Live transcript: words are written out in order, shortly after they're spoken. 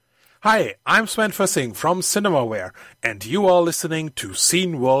Hi, I'm Sven Fössing from Cinemaware, and you are listening to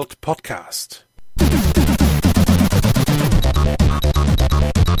Scene World Podcast.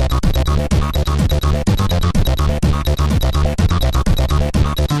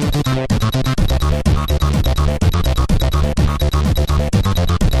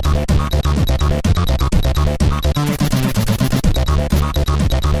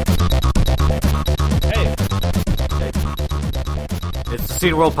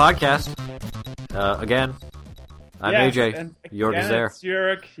 Scene World Podcast. Again, I'm AJ. And Jörg is there. It's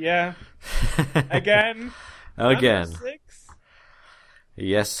Jörg, yeah. Again. Again. Number 6.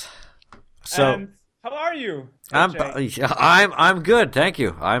 Yes. So, and how are you? I'm good, thank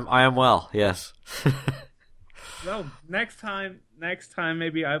you. I am well. Yes. So next time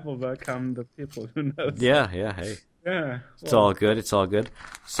maybe I will welcome the people. Who knows? Yeah. Hey. Yeah. It's all good. It's all good.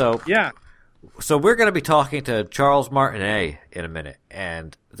 So yeah. So we're going to be talking to Charles Martinet in a minute,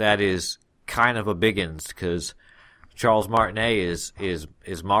 and that is kind of a biggins because Charles Martinet is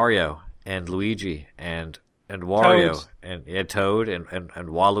Mario and Luigi and Wario and Toad and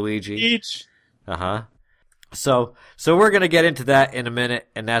Waluigi. Each. So we're going to get into that in a minute,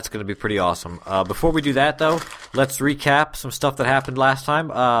 and that's going to be pretty awesome. Before we do that, though, let's recap some stuff that happened last time.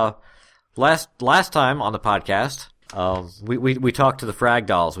 Last time on the podcast. We talked to the Frag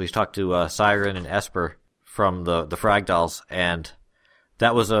Dolls. We talked to Siren and Esper from the Frag Dolls, and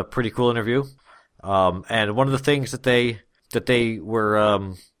that was a pretty cool interview. And one of the things that they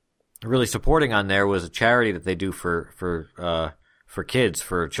were really supporting on there was a charity that they do for kids,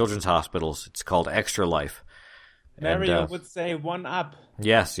 for children's hospitals. It's called Extra Life. Mario would say 1 up.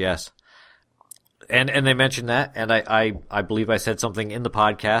 Yes. And they mentioned that, and I believe I said something in the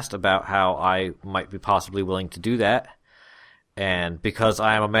podcast about how I might be possibly willing to do that. And because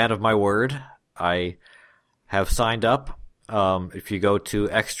I am a man of my word, I have signed up. If you go to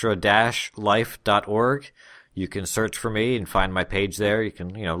extra-life.org, you can search for me and find my page there. You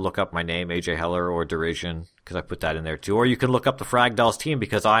can, look up my name, AJ Heller, or Derision, because I put that in there too. Or you can look up the Frag Dolls team,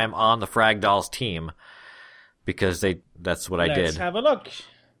 because I am on the Frag Dolls team, because that's what I did. Let's have a look.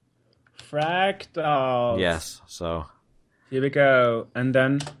 Frag Dolls. Yes, so here we go, and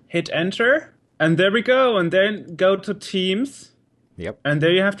then hit enter, and there we go, and then go to teams. Yep. And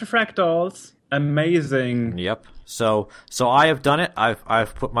there you have the Frag Dolls. Amazing. Yep. So I have done it.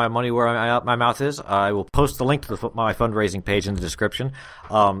 I've put my money where my mouth is. I will post the link to my fundraising page in the description.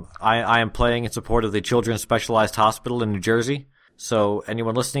 I am playing in support of the Children's Specialized Hospital in New Jersey. So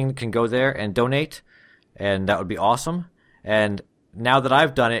anyone listening can go there and donate, and that would be awesome. And now that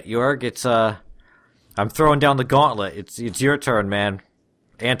I've done it, Jörg, I'm throwing down the gauntlet. It's your turn, man.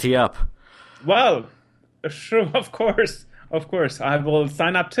 Ante up. Well, sure, of course, I will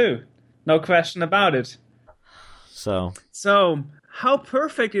sign up too. No question about it. So how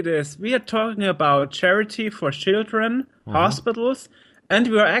perfect it is. We are talking about charity for children, hospitals, and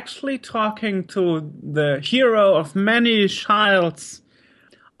we are actually talking to the hero of many childs,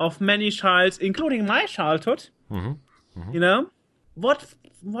 including my childhood.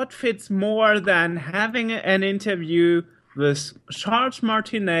 What fits more than having an interview with Charles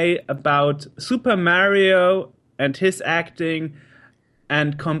Martinet about Super Mario and his acting,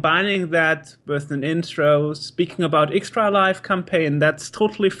 and combining that with an intro speaking about Extra Life campaign? That's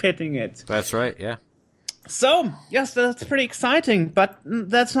totally fitting it. That's right, yeah. So, yes, that's pretty exciting, but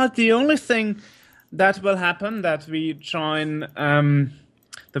that's not the only thing that will happen, that we join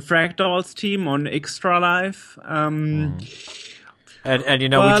the Frag Dolls team on Extra Life. And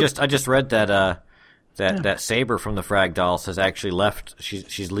I just read that that Saber from the Frag Dolls has actually left.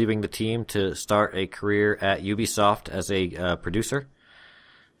 She's leaving the team to start a career at Ubisoft as a producer.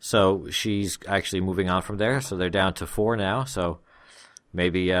 So she's actually moving on from there. So they're down to 4 now. So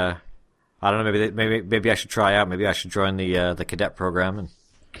maybe I don't know. Maybe I should try out. Maybe I should join the cadet program,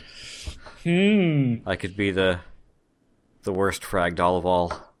 and I could be the worst Frag Doll of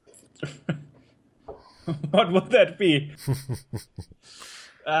all. What would that be?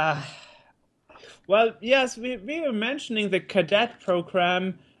 Well, yes, we were mentioning the cadet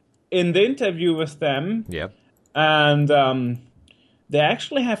program in the interview with them. Yep. And they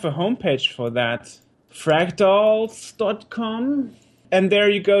actually have a homepage for that, fragdolls.com. And there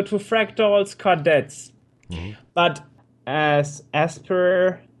you go to Frag Dolls Cadets. But as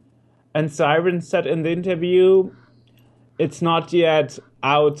Esper and Siren said in the interview, it's not yet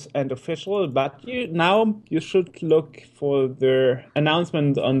out and official, but you should look for their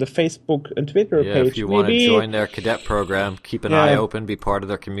announcement on the Facebook and Twitter page. If you want to join their cadet program, keep an eye open, be part of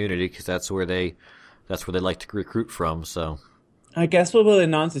their community, because that's where they like to recruit from. So I guess we will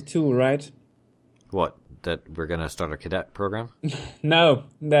announce it too, right? What? that we're gonna start a cadet program? No,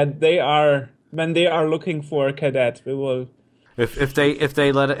 that they are when they are looking for a cadet, we will. If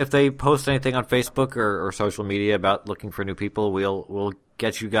they post anything on Facebook or social media about looking for new people, we'll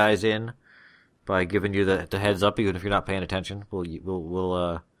get you guys in by giving you the heads up, even if you're not paying attention.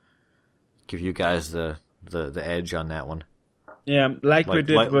 We'll give you guys the edge on that one. Yeah, like we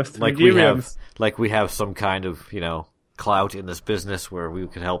did with 3D Realms. Like we have some kind of, clout in this business where we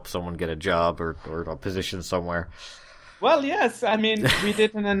could help someone get a job or a position somewhere. Well, yes. I mean, we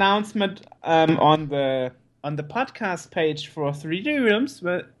did an announcement on the podcast page for 3D Realms.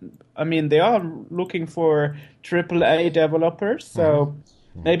 I mean, they are looking for AAA developers, so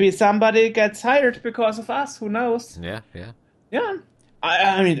maybe somebody gets hired because of us. Who knows? Yeah. Yeah.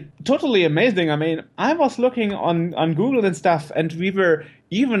 I mean, totally amazing. I mean, I was looking on Google and stuff, and we were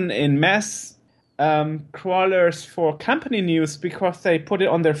even in mass crawlers for company news because they put it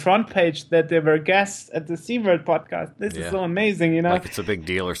on their front page that they were guests at the SeaWorld podcast. This is so amazing, Like it's a big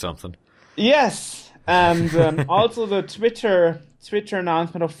deal or something. Yes, and also the Twitter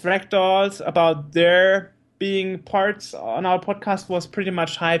announcement of Fractals about their being parts on our podcast was pretty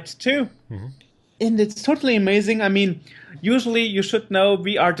much hyped too. Mm-hmm. And it's totally amazing. I mean, usually you should know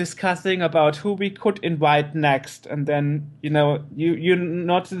we are discussing about who we could invite next. And then, you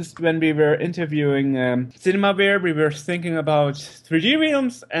noticed when we were interviewing Cinemaware, we were thinking about 3D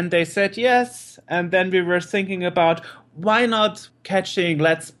Realms, and they said yes. And then we were thinking about why not catching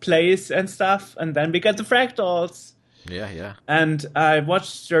Let's Plays and stuff. And then we got the Fractals. Yeah. And I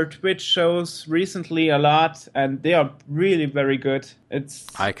watched their Twitch shows recently a lot, and they are really very good.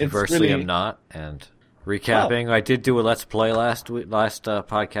 I conversely am not. And recapping, I did do a Let's Play last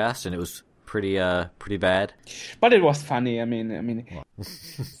podcast, and it was pretty bad. But it was funny. I mean,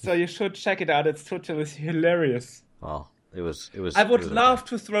 so you should check it out. It's totally hilarious. Well, it was. I would love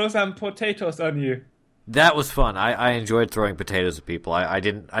to throw some potatoes on you. That was fun. I enjoyed throwing potatoes at people. I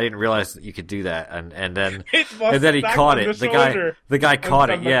didn't realize that you could do that, and then he caught it. The guy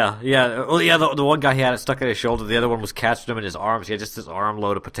caught it. Yeah. Well, yeah. The one guy, he had it stuck at his shoulder. The other one was catching him in his arms. He had just this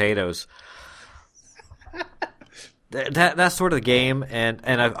armload of potatoes. That's sort of the game, and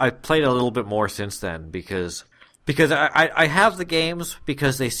I've played a little bit more since then because I have the games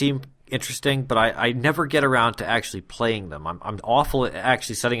because they seem interesting, but I never get around to actually playing them. I'm awful at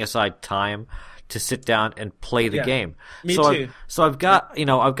actually setting aside time to sit down and play the game. Me too. I've got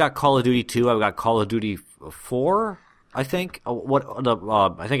I've got Call of Duty 2, I've got Call of Duty 4, I think.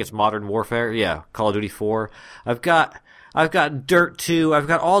 I think it's Modern Warfare. Yeah, Call of Duty 4. I've got Dirt 2. I've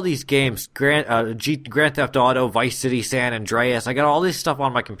got all these games, Grand Theft Auto, Vice City, San Andreas. I got all this stuff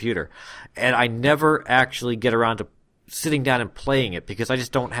on my computer, and I never actually get around to sitting down and playing it because I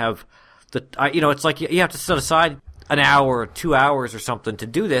just don't have it's like you have to set aside an hour or 2 hours or something to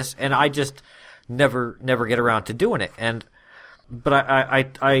do this, and I just never get around to doing it. But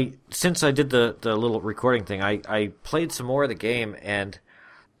I since I did the little recording thing, I played some more of the game, and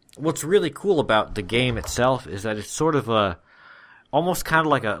what's really cool about the game itself is that it's sort of almost kind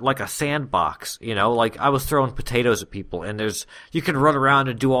of like a sandbox, like I was throwing potatoes at people, and you can run around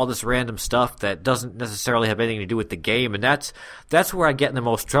and do all this random stuff that doesn't necessarily have anything to do with the game, and that's where I get in the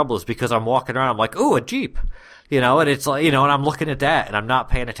most trouble, is because I'm walking around, I'm like, ooh, a Jeep. And it's like, and I'm looking at that, and I'm not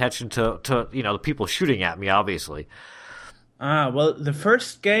paying attention to the people shooting at me, obviously. Well, the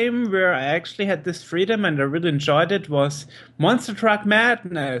first game where I actually had this freedom and I really enjoyed it was Monster Truck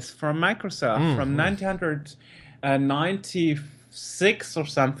Madness from Microsoft from 1996 or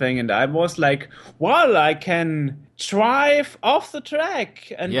something, and I was like, well, I can drive off the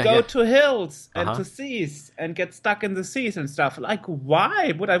track and go to hills and to seas and get stuck in the seas and stuff. Like,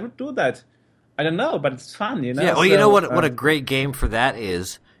 why would I do that? I don't know, but it's fun, Yeah, well, you know what a great game for that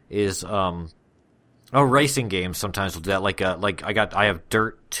is racing games sometimes will do that. I have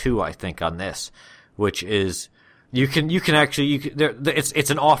Dirt 2, I think, on this, which is it's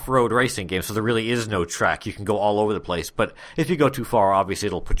an off-road racing game, so there really is no track. You can go all over the place, but if you go too far, obviously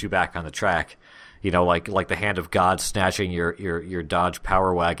it'll put you back on the track. Like the hand of God snatching your Dodge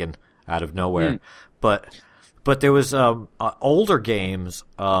Power Wagon out of nowhere. But there was older games.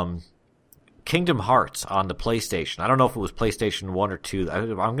 Kingdom Hearts on the PlayStation. I don't know if it was PlayStation 1 or 2.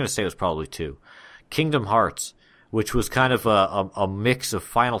 I'm going to say it was probably 2. Kingdom Hearts, which was kind of a mix of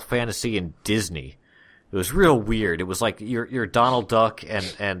Final Fantasy and Disney. It was real weird. It was like you're Donald Duck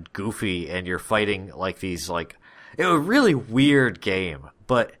and Goofy, and you're fighting like these it was a really weird game.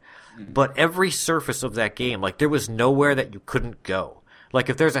 But every surface of that game, like there was nowhere that you couldn't go. Like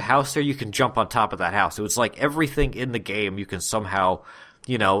if there's a house there, you can jump on top of that house. It was like everything in the game you can somehow,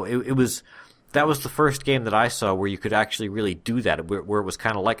 it was that was the first game that I saw where you could actually really do that, where it was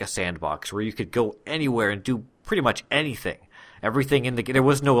kind of like a sandbox, where you could go anywhere and do pretty much anything. Everything in the game. There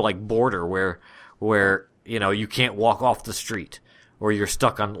was no like border where you can't walk off the street or you're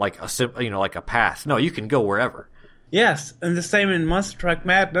stuck on like a path. No, you can go wherever. Yes, and the same in Monster Truck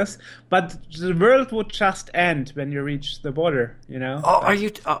Madness, but the world would just end when you reach the border, Oh, are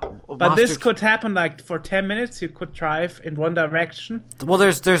you? But this could happen like for 10 minutes. You could drive in one direction. Well,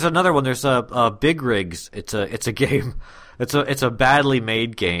 there's another one. There's a Big Rigs. It's a game. It's a badly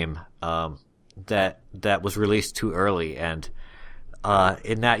made game that was released too early, and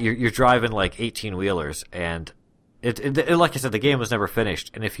in that you're driving like 18-wheelers, and it like I said, the game was never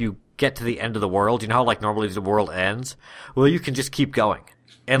finished. And if you get to the end of the world, you know how like normally the world ends? Well, you can just keep going.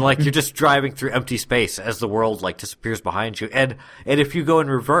 And like you're just driving through empty space as the world like disappears behind you. And if you go in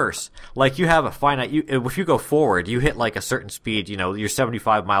reverse, like you have a finite if you go forward, you hit like a certain speed, you're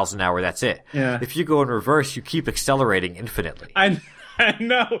 75 miles an hour, that's it. Yeah. If you go in reverse, you keep accelerating infinitely. I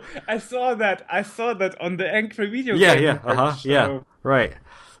know. I saw that on the Angry Video Game. Yeah. Yeah. Right.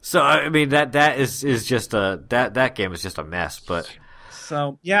 So I mean that is just that game is just a mess, but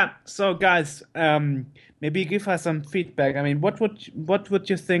so guys, maybe give us some feedback. I mean, what would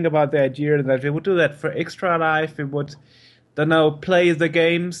you think about the idea that we would do that for Extra Life? We would, play the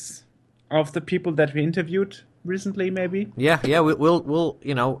games of the people that we interviewed recently, maybe. Yeah, we'll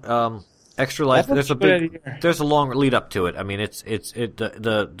Extra Life. There's a long lead up to it. I mean,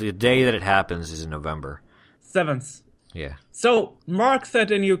 the day that it happens is in November 7th. Yeah. So mark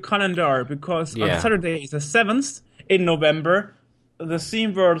that in your calendar because on Saturday, the 7th in November, the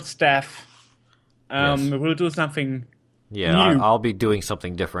Scene World staff will do something. Yeah, new. I'll be doing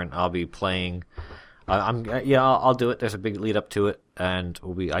something different. I'll be playing. I'll do it. There's a big lead up to it, and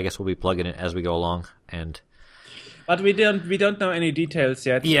I guess we'll be plugging it as we go along. But we don't know any details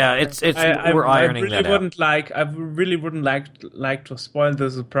yet. Yeah, we're ironing that out. I really wouldn't like to spoil the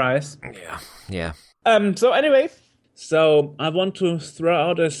surprise. Yeah. So anyway. So I want to throw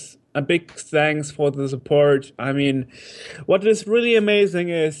out a big thanks for the support. I mean, what is really amazing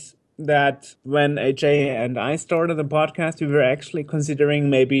is that when AJ and I started the podcast, we were actually considering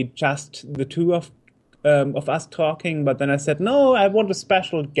maybe just the two of us talking. But then I said, no, I want a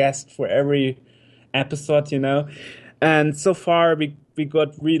special guest for every episode, And so far, we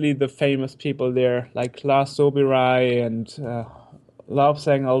got really the famous people there, like Lars Sobirai and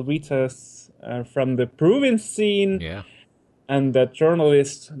Laubsang Alvitas. From the Peruvian scene, and that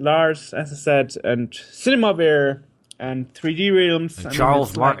journalist Lars, as I said, and CinemaWare and 3D Realms, and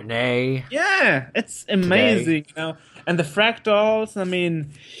Charles Martinet. It's amazing, And the Fractals. I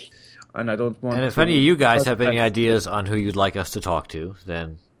mean, and I don't want. And if any of you guys have any ideas on who you'd like us to talk to,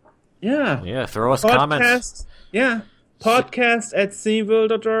 then throw us comments. Yeah, podcast at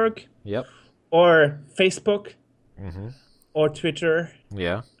sceneworld.org. Yep. Or Facebook. Mm-hmm. Or Twitter.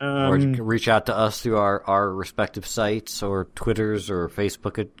 Yeah. Or you can reach out to us through our respective sites or Twitters or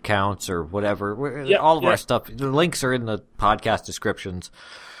Facebook accounts or whatever. All of our stuff. The links are in the podcast descriptions.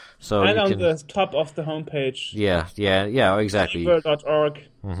 So and on the top of the homepage. Yeah, exactly. Sceneworld.org.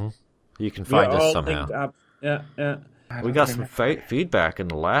 Mm-hmm. You can find us somehow. Up. Yeah. We got some feedback in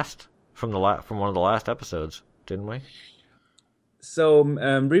from one of the last episodes, didn't we? So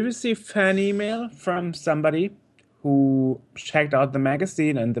we received an email from somebody who checked out the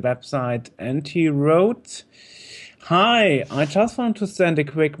magazine and the website, and he wrote, "Hi, I just want to send a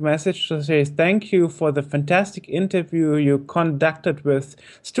quick message to say thank you for the fantastic interview you conducted with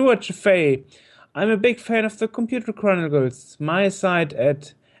Stuart Chaffee. I'm a big fan of the Computer Chronicles. My site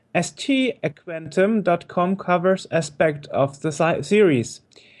at staquantum.com covers aspects of the series.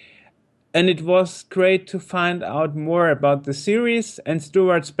 And it was great to find out more about the series and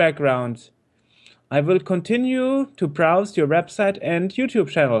Stuart's background. I will continue to browse your website and YouTube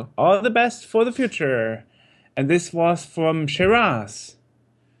channel. All the best for the future." And this was from Shiraz.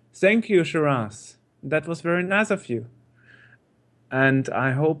 Thank you, Shiraz. That was very nice of you. And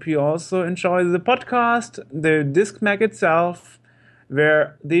I hope you also enjoy the podcast, the Disc Mag itself,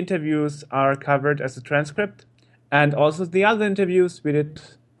 where the interviews are covered as a transcript, and also the other interviews we did.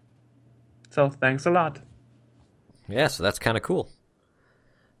 So thanks a lot. Yeah, so that's kind of cool.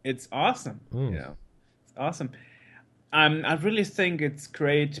 It's awesome. It's awesome. I really think it's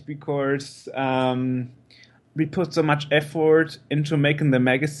great because we put so much effort into making the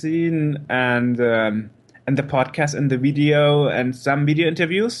magazine and the podcast and the video, and some video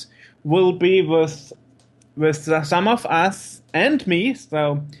interviews will be with some of us and me.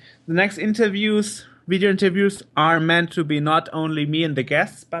 So the next video interviews are meant to be not only me and the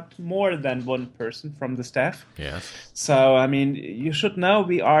guests, but more than one person from the staff. Yes. So, I mean, you should know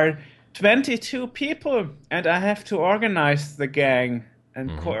we are 22 people, and I have to organize the gang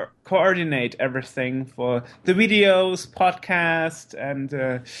and coordinate everything for the videos, podcast, and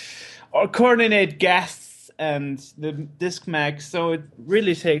or coordinate guests and the disc mag. So it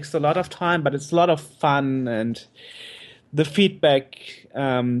really takes a lot of time, but it's a lot of fun, and the feedback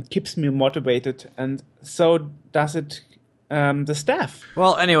keeps me motivated, and so does it. The staff.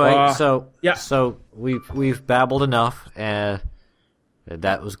 Well, anyway, yeah. So we've babbled enough, and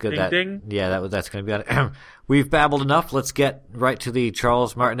that was good. Ding. Yeah, that's going to be on it. We've babbled enough. Let's get right to the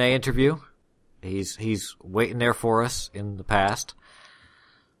Charles Martinet interview. He's waiting there for us in the past.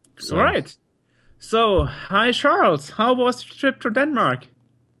 So. All right. So, hi Charles. How was your trip to Denmark?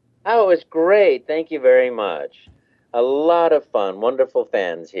 Oh, it was great. Thank you very much. A lot of fun. Wonderful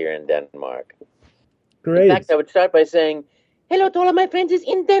fans here in Denmark. Great. In fact, I would start by saying, hello to all of my friends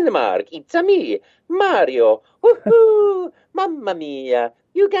in Denmark. It's me, Mario. Woohoo! Mamma mia.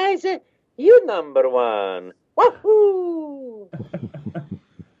 You guys, you number one. Woohoo!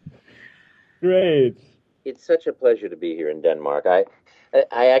 Great. It's such a pleasure to be here in Denmark. I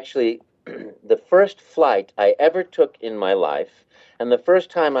actually, the first flight I ever took in my life, and the first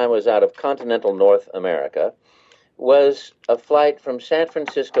time I was out of continental North America, was a flight from San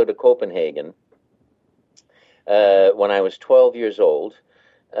Francisco to Copenhagen when I was 12 years old.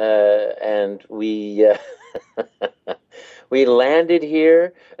 And we we landed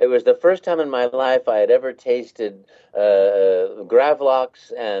here. It was the first time in my life I had ever tasted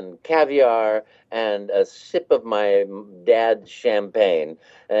gravlax and caviar and a sip of my dad's champagne.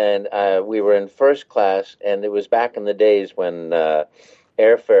 And we were in first class, and it was back in the days when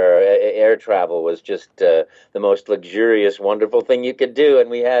air travel was just the most luxurious, wonderful thing you could do. And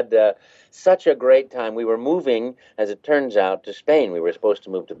we had such a great time. We were moving, as it turns out, to Spain. We were supposed to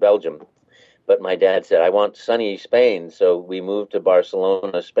move to Belgium. But my dad said, I want sunny Spain, so we moved to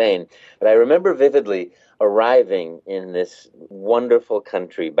Barcelona, Spain. But I remember vividly arriving in this wonderful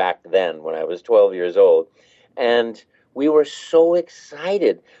country back then when I was 12 years old. And we were so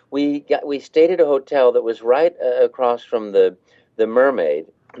excited. We stayed at a hotel that was right across from the Mermaid.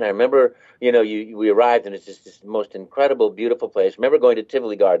 And I remember, we arrived, and it's just this most incredible, beautiful place. I remember going to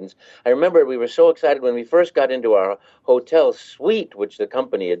Tivoli Gardens. I remember we were so excited when we first got into our hotel suite, which the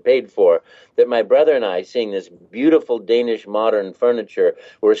company had paid for, that my brother and I, seeing this beautiful Danish modern furniture,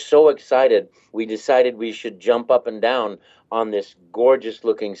 were so excited, we decided we should jump up and down on this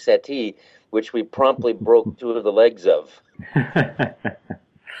gorgeous-looking settee, which we promptly broke two of the legs of.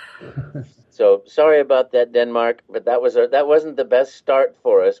 So sorry about that, Denmark, but that wasn't the best start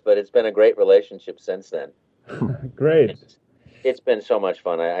for us, but it's been a great relationship since then. Great. It's been so much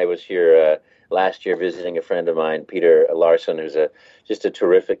fun. I was here last year visiting a friend of mine, Peter Larson, who's just a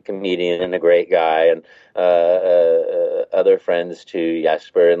terrific comedian and a great guy, and other friends too,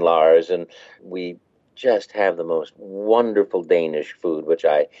 Jasper and Lars, and we just have the most wonderful Danish food, which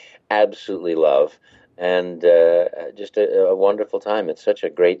I absolutely love. And just a wonderful time. It's such a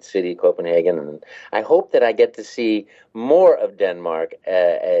great city, Copenhagen, and I hope that I get to see more of Denmark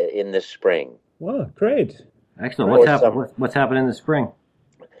in the spring. Wow, great. Excellent. What's happening in the spring?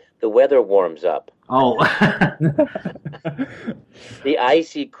 The weather warms up. Oh. The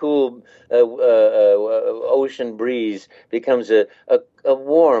icy, cool ocean breeze becomes a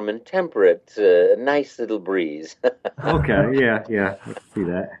warm and temperate, nice little breeze. Okay, yeah, I can see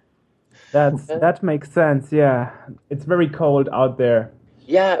that. That makes sense. Yeah, it's very cold out there.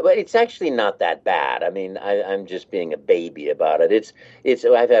 Yeah, but it's actually not that bad. I mean, I'm just being a baby about it. It's.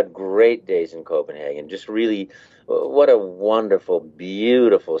 I've had great days in Copenhagen. Just really, what a wonderful,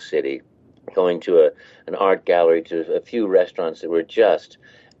 beautiful city. Going to an art gallery, to a few restaurants that were just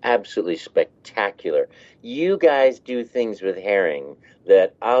absolutely spectacular. You guys do things with herring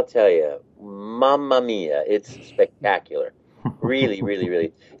that I'll tell you, mamma mia, it's spectacular. Really, really,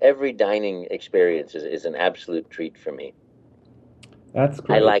 really. Every dining experience is an absolute treat for me. That's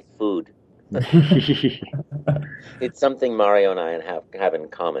great. I like food. It's something Mario and I have in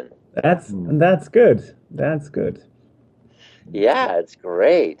common. That's good. That's good. Yeah, it's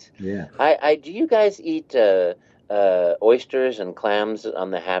great. Yeah. Do you guys eat oysters and clams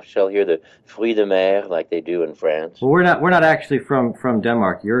on the half shell here, the fruits de mer, like they do in France? Well, we're not actually from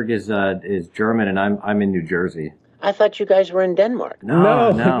Denmark. Jörg is German, and I'm in New Jersey. I thought you guys were in Denmark.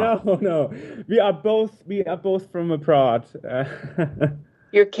 No. We are both from abroad.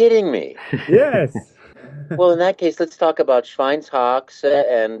 You're kidding me. Yes. Well, in that case, let's talk about Schweinshaxe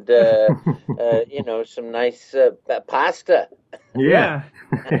and some nice pasta. Yeah.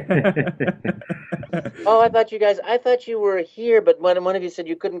 Oh, I thought you were here, but one of you said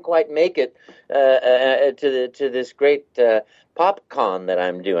you couldn't quite make it to this great PopCon that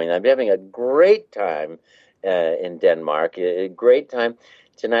I'm doing. I'm having a great time in Denmark. A great time.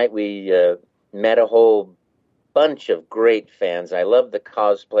 Tonight we met a whole bunch of great fans. I love the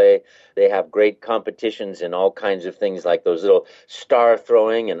cosplay. They have great competitions in all kinds of things like those little star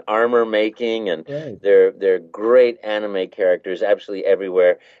throwing and armor making, and Right. they're great anime characters absolutely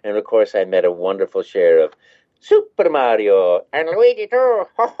everywhere. And of course, I met a wonderful share of Super Mario and Luigi too.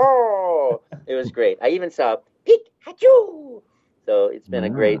 Ho ho! It was great. I even saw Pikachu. So it's been a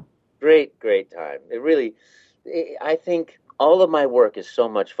great, great time. It really, I think all of my work is so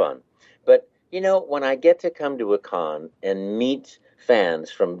much fun. But when I get to come to a con and meet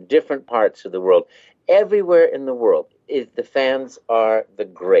fans from different parts of the world, everywhere in the world, the fans are the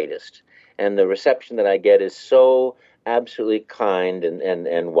greatest. And the reception that I get is so absolutely kind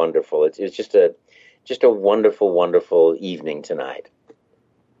and wonderful. It's just a wonderful, wonderful evening tonight.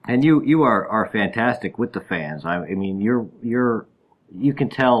 And you are fantastic with the fans. I mean, you can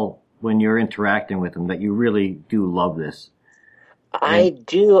tell when you're interacting with them that you really do love this. I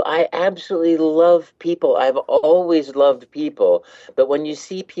do. I absolutely love people. I've always loved people. But when you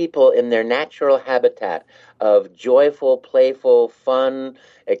see people in their natural habitat of joyful, playful, fun,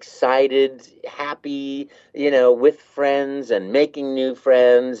 excited, happy, with friends and making new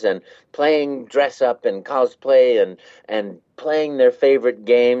friends and playing dress up and cosplay and playing their favorite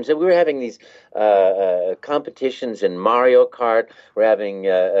games. And we were having these competitions in Mario Kart. We're having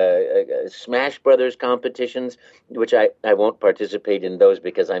Smash Brothers competitions, which I won't participate in those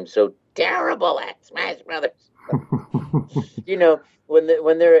because I'm so terrible at Smash Brothers. When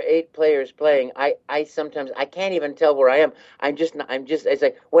there are 8 players playing, I sometimes I can't even tell where I am. It's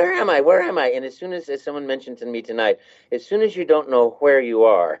like, where am I? Where am I? And as soon as someone mentioned to me tonight, as soon as you don't know where you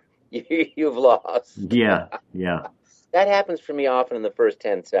are, you've lost. Yeah. That happens for me often in the first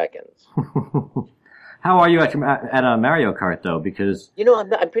 10 seconds. How are you at Mario Kart though? Because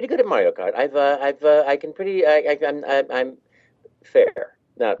I'm pretty good at Mario Kart. I'm fair.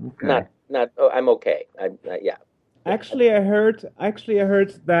 I'm okay. Yeah. Actually, I heard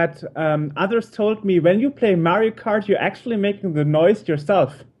that others told me when you play Mario Kart, you're actually making the noise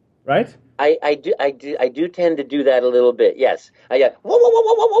yourself, right? I do tend to do that a little bit. Yes. Yeah. Whoa, whoa, whoa,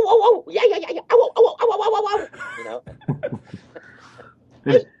 whoa, whoa, whoa, whoa, whoa. Yeah. Whoa, whoa, whoa, whoa, whoa, whoa.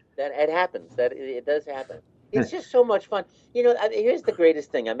 That it happens. That it does happen. It's just so much fun. Here's the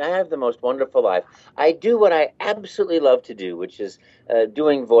greatest thing. I have the most wonderful life. I do what I absolutely love to do, which is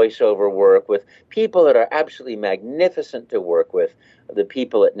doing voiceover work with people that are absolutely magnificent to work with, the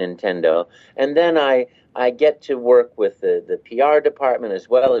people at Nintendo. And then I get to work with the PR department as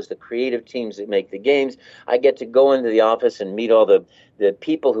well as the creative teams that make the games. I get to go into the office and meet all the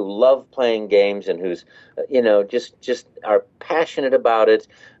people who love playing games and who's, just are passionate about it.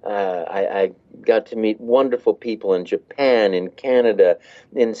 I got to meet wonderful people in Japan, in Canada,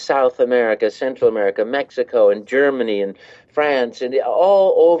 in South America, Central America, Mexico, and Germany, and France, and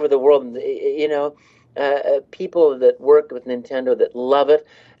all over the world. People that work with Nintendo that love it,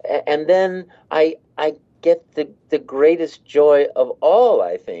 and then I get the greatest joy of all.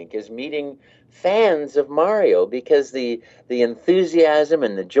 I think is meeting fans of Mario, because the enthusiasm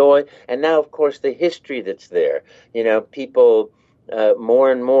and the joy, and now of course the history that's there. People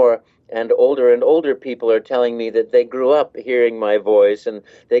more and more and older people are telling me that they grew up hearing my voice and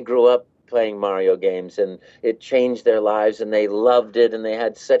they grew up playing Mario games, and it changed their lives, and they loved it, and they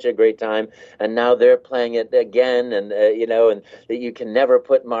had such a great time, and now they're playing it again, and and that you can never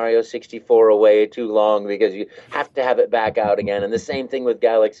put Mario 64 away too long because you have to have it back out again, and the same thing with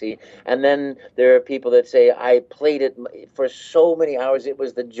Galaxy. And then there are people that say, I played it for so many hours, it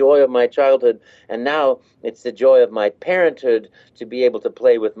was the joy of my childhood, and now it's the joy of my parenthood to be able to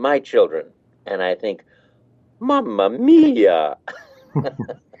play with my children. And I think, Mamma mia!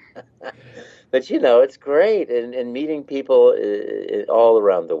 But it's great, and meeting people all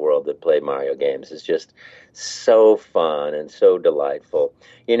around the world that play Mario games is just so fun and so delightful.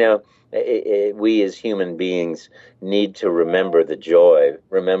 We as human beings need to remember the joy,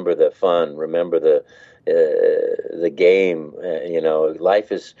 remember the fun, remember the game.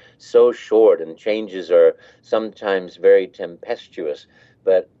 Life is so short, and changes are sometimes very tempestuous,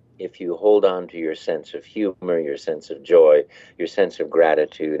 but if you hold on to your sense of humor, your sense of joy, your sense of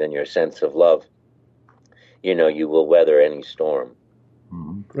gratitude, and your sense of love, you will weather any storm.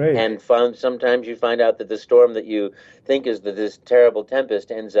 Great. And sometimes you find out that the storm that you think is this terrible tempest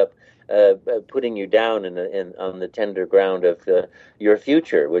ends up putting you down on the tender ground of your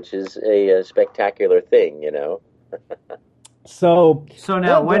future, which is a spectacular thing, So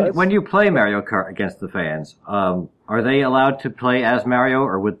now, well, when you play Mario Kart against the fans, are they allowed to play as Mario,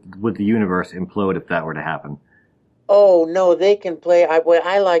 or would the universe implode if that were to happen? Oh no, they can play.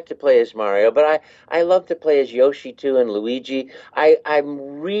 I like to play as Mario, but I love to play as Yoshi too and Luigi.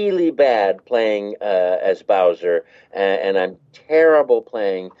 I'm really bad playing as Bowser, and I'm terrible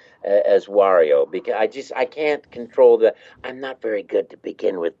playing as Wario because I can't control the. I'm not very good to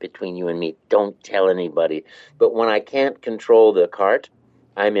begin with. Between you and me, don't tell anybody. But when I can't control the cart,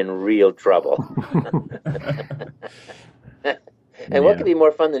 I'm in real trouble. And what could be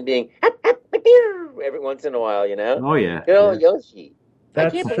more fun than being every once in a while, you know? Oh yeah. Oh, Yoshi. I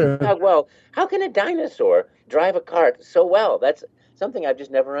that's can't believe true. how can a dinosaur drive a cart so well? That's something I've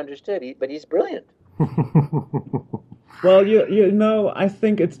just never understood. But he's brilliant. Well, you know, I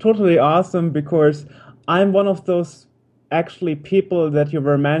think it's totally awesome because I'm one of those actually people that you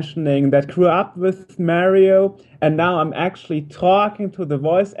were mentioning that grew up with Mario, and now I'm actually talking to the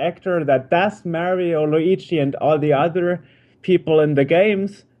voice actor that does Mario, Luigi, and all the other people in the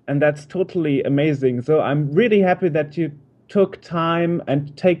games, and that's totally amazing. So I'm really happy that you took time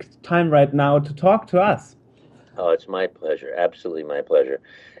and take time right now to talk to us. Oh, it's my pleasure. Absolutely my pleasure.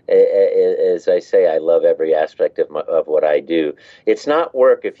 As I say, I love every aspect of what I do. It's not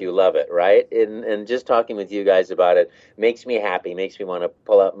work if you love it, right? And just talking with you guys about it makes me happy, makes me want to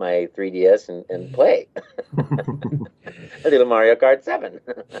pull out my 3DS and play a little Mario Kart 7.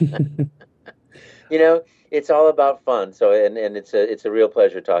 You know, it's all about fun. So, and it's a real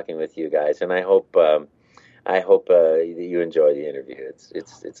pleasure talking with you guys. And I hope that you enjoy the interview.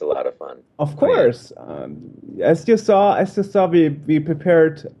 It's a lot of fun. Of course, as you saw, we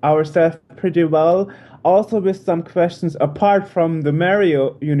prepared ourselves pretty well. Also with some questions apart from the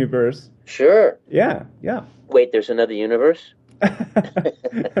Mario universe. Sure. Yeah, yeah. Wait, there's another universe?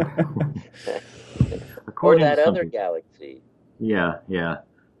 Or that other galaxy. Yeah, yeah.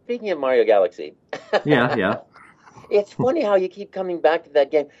 Speaking of Mario Galaxy. Yeah. It's funny how you keep coming back to that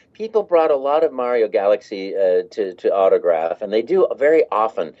game. People brought a lot of Mario Galaxy to autograph, and they do very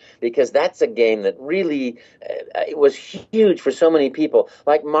often because that's a game that really it was huge for so many people.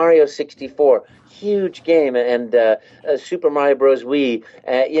 Like Mario 64, huge game, and Super Mario Bros. Wii,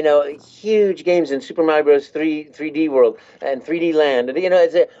 huge games in Super Mario Bros. 3D World and 3D Land, and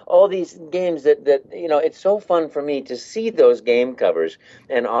it's all these games that it's so fun for me to see those game covers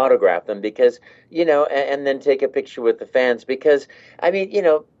and autograph them because and then take a picture with the fans because I mean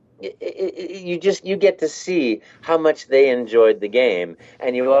you get to see how much they enjoyed the game,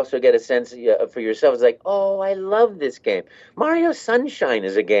 and you also get a sense for yourself. It's like, oh, I love this game. Mario Sunshine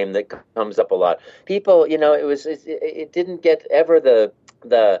is a game that comes up a lot. People, it didn't get ever the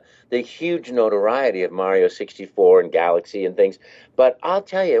huge notoriety of Mario 64 and Galaxy and things, but I'll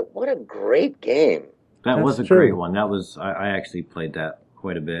tell you, what a great game. That That's was a true. great one. I actually played that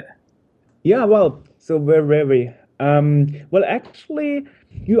quite a bit. Yeah, well, so we're very. Well, actually,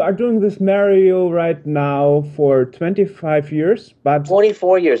 you are doing this Mario right now for 25 years, but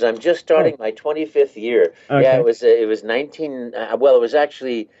 24 years. I'm just starting my 25th year. Okay. Yeah, it was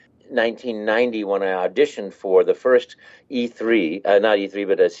 1990 when I auditioned for the first E3, not E3,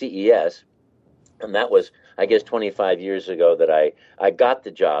 but a CES. And that was, I guess, 25 years ago that I got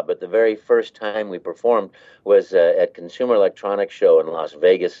the job. But the very first time we performed was at Consumer Electronics Show in Las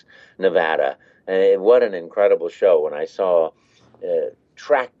Vegas, Nevada. And what an incredible show when I saw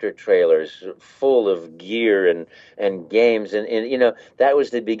tractor trailers full of gear and games. And that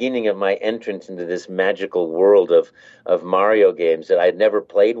was the beginning of my entrance into this magical world of Mario games that I'd never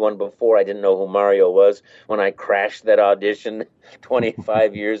played one before. I didn't know who Mario was when I crashed that audition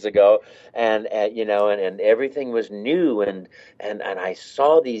 25 years ago. And everything was new. And I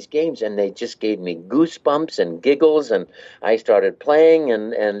saw these games and they just gave me goosebumps and giggles. And I started playing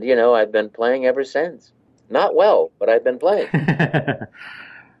and I've been playing ever since. Not well, but I've been playing.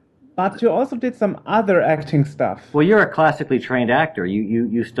 But you also did some other acting stuff. Well, you're a classically trained actor.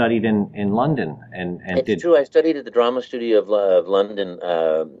 You studied in London and It's true. I studied at the Drama Studio of London.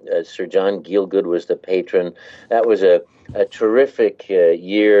 Sir John Gielgud was the patron. That was a terrific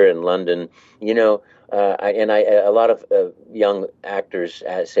year in London. A lot of young actors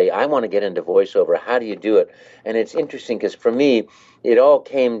say, I want to get into voiceover. How do you do it? And it's interesting because for me, it all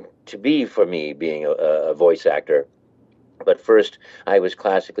came to be for me being a voice actor. But first, I was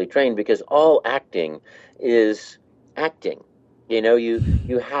classically trained because all acting is acting.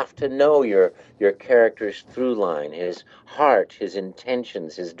 You have to know your character's through line, his heart, his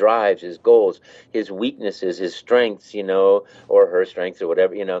intentions, his drives, his goals, his weaknesses, his strengths, or her strengths or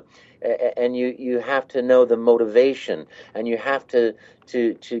whatever, and you have to know the motivation, and you have to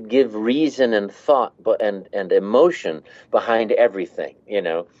give reason and thought and emotion behind everything,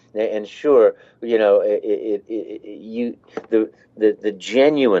 and sure, the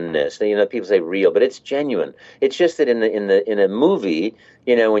genuineness, people say real, but it's genuine. It's just that in a movie,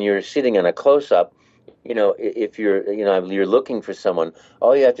 when you're sitting in a close up, if you're looking for someone,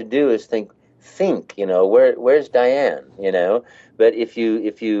 all you have to do is think, where's Diane, but if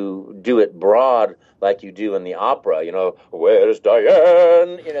you do it broad like you do in the opera, where's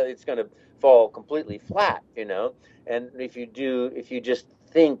Diane, it's going to fall completely flat, and if you just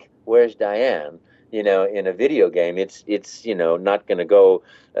think, where's Diane, in a video game, it's not going to go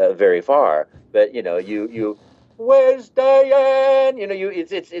very far, but you where's Diane,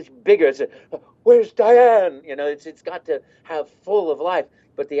 it's bigger, it's where's Diane, it's got to have full of life.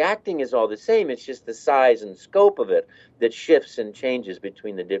 But the acting is all the same. It's just the size and scope of it that shifts and changes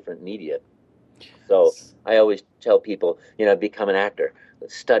between the different media. So I always tell people, become an actor.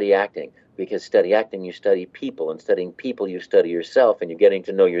 Study acting, because study acting, you study people, and studying people, you study yourself, and you're getting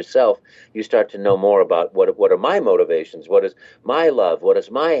to know yourself. You start to know more about what are my motivations, what is my love, what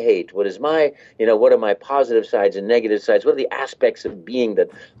is my hate, what is my, what are my positive sides and negative sides, what are the aspects of being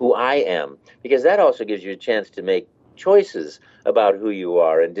who I am, because that also gives you a chance to make choices about who you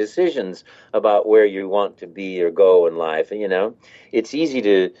are and decisions about where you want to be or go in life. And, it's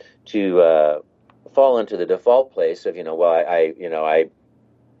easy to fall into the default place of,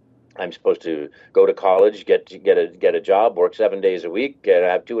 I'm supposed to go to college, get a job, work 7 days a week,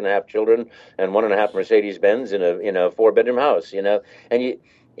 have 2.5 children and 1.5 Mercedes-Benz in a 4-bedroom house, and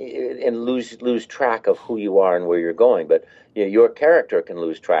lose track of who you are and where you're going. But your character can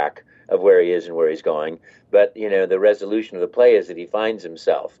lose track of where he is and where he's going. But, the resolution of the play is that he finds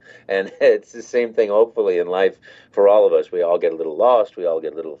himself. And it's the same thing, hopefully, in life for all of us. We all get a little lost. We all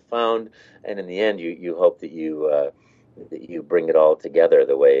get a little found. And in the end, you hope that you bring it all together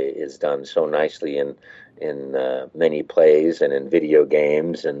the way it is done so nicely in many plays and in video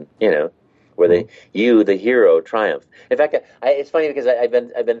games, and, where the hero, triumph. In fact, it's funny because I've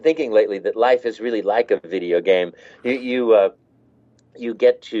been thinking lately that life is really like a video game. You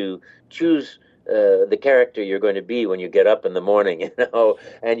get to choose the character you're going to be when you get up in the morning, and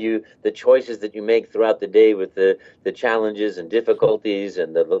the choices that you make throughout the day with the challenges and difficulties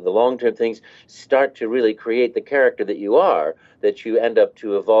and the long-term things start to really create the character that you are, that you end up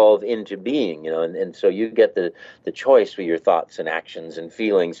to evolve into being, and so you get the choice for your thoughts and actions and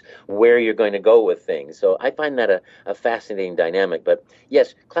feelings, where you're going to go with things. So I find that a fascinating dynamic. But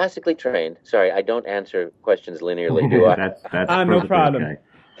yes, classically trained. Sorry, I don't answer questions linearly, do I? That's no problem. Guy.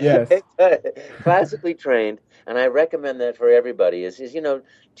 Yes. Classically trained, and I recommend that for everybody, is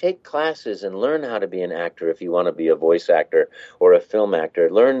take classes and learn how to be an actor if you want to be a voice actor or a film actor.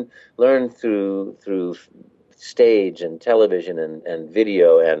 Learn through stage and television and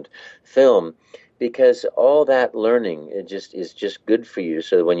video and film, because all that learning is just good for you.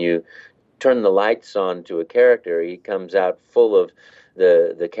 So when you turn the lights on to a character, he comes out full of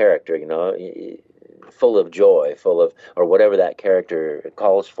the character, full of joy, or whatever that character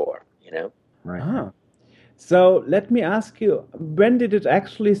calls for, Right. Ah. So let me ask you, when did it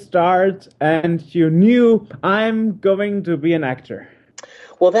actually start and you knew I'm going to be an actor?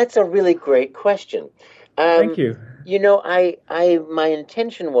 Well, that's a really great question. Thank you. My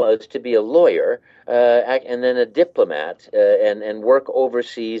intention was to be a lawyer, and then a diplomat, and work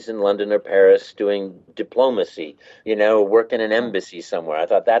overseas in London or Paris doing diplomacy, work in an embassy somewhere. I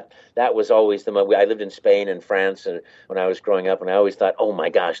thought that was always I lived in Spain and France and when I was growing up, and I always thought, oh my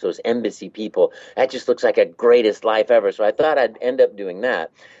gosh, those embassy people, that just looks like a greatest life ever. So I thought I'd end up doing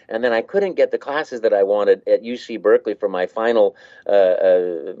that. And then I couldn't get the classes that I wanted at UC Berkeley for my final,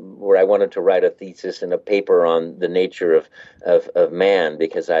 where I wanted to write a thesis and a paper on the nature of man,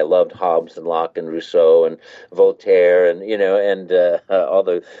 because I loved Hobbes and Locke and Rousseau and Voltaire and all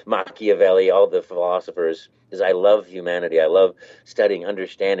the Machiavelli, all the philosophers, because I love humanity. I love studying,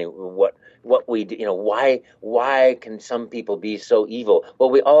 understanding what we do. Why can some people be so evil? Well,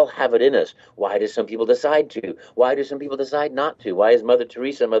 we all have it in us. Why do some people decide to? Why do some people decide not to? Why is Mother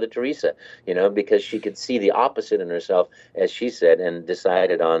Teresa Mother Teresa? Because she could see the opposite in herself, as she said, and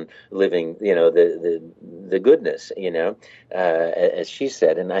decided on living, the goodness, as she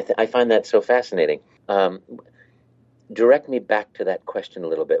said. And I find that so fascinating. Direct me back to that question a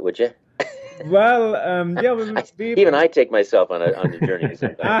little bit, would you? Well, yeah, Even I take myself on a journey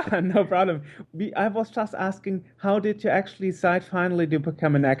sometimes. no problem. I was just asking, how did you actually decide finally to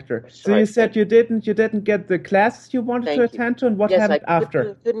become an actor? So you Sorry. said you didn't get the classes you wanted to Thank you. attend to, and what Yes, I happened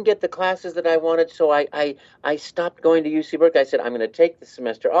after? couldn't get the classes that I wanted, so I stopped going to UC Berkeley. I said, I'm going to take the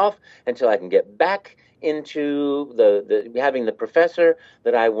semester off until I can get back into the having the professor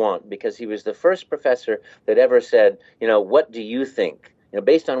that I want, because he was the first professor that ever said, what do you think?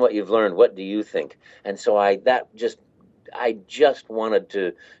 Based on what you've learned, what do you think? And so I just wanted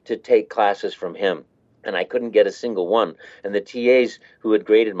to take classes from him. And I couldn't get a single one. And the TAs who had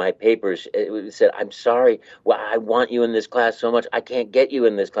graded my papers said, I'm sorry, well, I want you in this class so much, I can't get you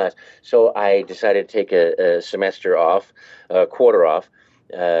in this class. So I decided to take a semester off, a quarter off,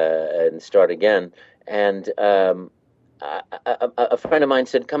 and start again. And a friend of mine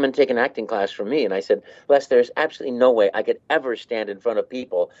said, come and take an acting class from me. And I said, Les, there's absolutely no way I could ever stand in front of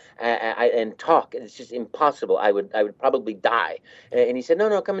people and talk. It's just impossible. I would probably die. And he said,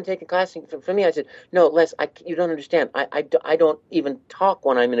 no, come and take a class from me. I said, no, Les, you don't understand. I don't even talk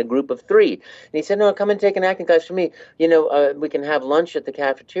when I'm in a group of three. And he said, no, come and take an acting class from me. We can have lunch at the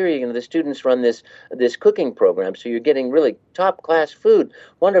cafeteria. The students run this cooking program. So you're getting really top class food,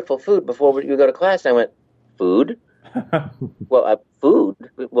 wonderful food before you go to class. And I went, food? Well, food.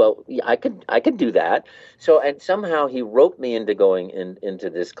 Well, yeah, I could do that. So, and somehow he roped me into going into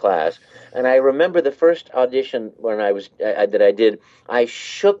this class. And I remember the first audition when that I did. I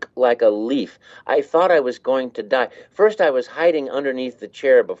shook like a leaf. I thought I was going to die. First, I was hiding underneath the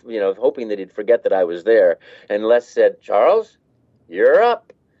chair, hoping that he'd forget that I was there. And Les said, "Charles, you're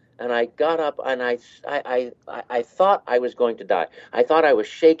up." And I got up, and I thought I was going to die. I thought I was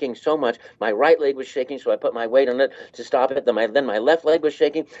shaking so much. My right leg was shaking, so I put my weight on it to stop it. Then my left leg was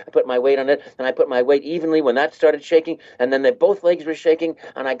shaking. I put my weight on it, and I put my weight evenly when that started shaking. And then both legs were shaking,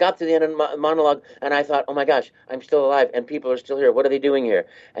 and I got to the end of the monologue, and I thought, oh my gosh, I'm still alive, and people are still here. What are they doing here?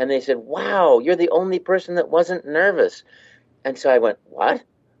 And they said, wow, you're the only person that wasn't nervous. And so I went, what?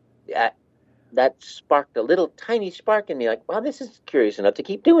 Yeah. That sparked a little tiny spark in me, like, wow, this is curious enough to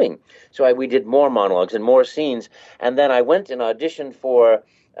keep doing. So we did more monologues and more scenes, and then I went and auditioned for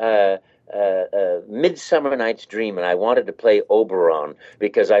Midsummer Night's Dream, and I wanted to play Oberon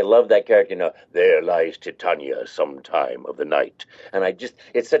because I love that character. There lies Titania sometime of the night, and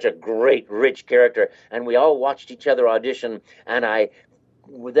it's such a great, rich character. And we all watched each other audition, and I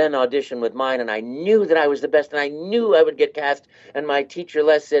would then audition with mine, and I knew that I was the best, and I knew I would get cast. And my teacher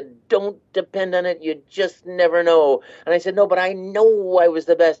Les said, don't depend on it, you just never know. And I said, no, but I know I was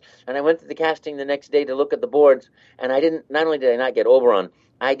the best. And I went to the casting the next day to look at the boards, and not only did I not get Oberon,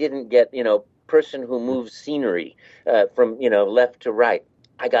 I didn't get person who moves scenery from left to right.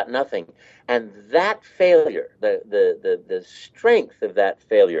 I got nothing. And that failure, the strength of that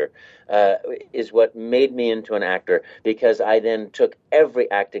failure, is what made me into an actor, because I then took every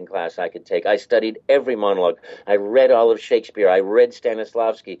acting class I could take. I studied every monologue. I read all of Shakespeare. I read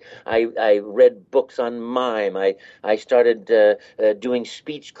Stanislavski. I read books on mime. I started doing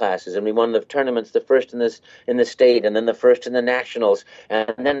speech classes, and we won the tournaments, the first in the state, and then the first in the nationals.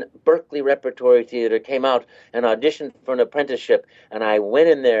 And then Berkeley Repertory Theater came out and auditioned for an apprenticeship, and I went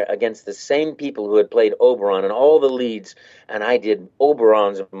in there against the same people who had played Oberon and all the leads, and I did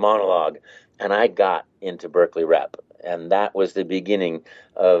Oberon's monologue, and I got into Berkeley Rep. And that was the beginning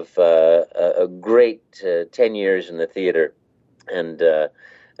of a great 10 years in the theater. And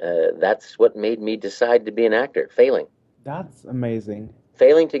that's what made me decide to be an actor, failing. That's amazing.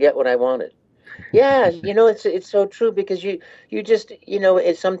 Failing to get what I wanted. Yeah, it's so true, because you just,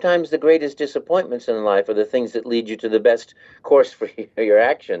 it's sometimes the greatest disappointments in life are the things that lead you to the best course for your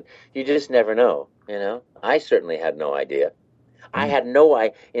action. You just never know, I certainly had no idea. I had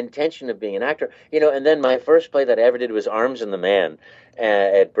no intention of being an actor, and then my first play that I ever did was Arms and the Man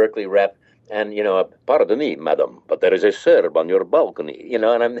at Berkeley Rep. And, pardon me, madam, but there is a Serb on your balcony, and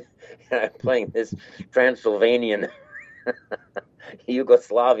I'm playing this Transylvanian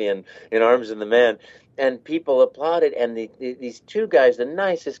Yugoslavian in Arms and the Man, and people applauded. And these two guys, the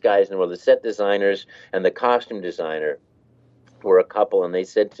nicest guys in the world, the set designers and the costume designer, were a couple, and they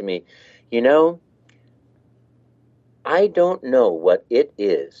said to me, I don't know what it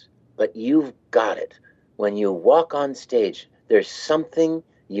is, but you've got it. When you walk on stage, there's something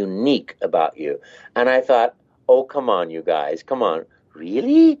unique about you. And I thought, oh, come on, you guys, come on,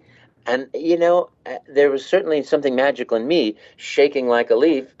 really? And, there was certainly something magical in me, shaking like a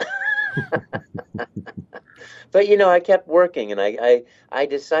leaf. But you know, I kept working, and I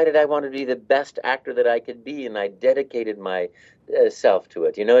decided I wanted to be the best actor that I could be, and I dedicated my self to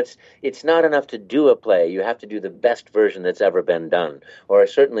it. You know, it's not enough to do a play. You have to do the best version that's ever been done, or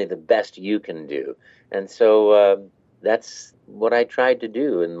certainly the best you can do. And so that's what I tried to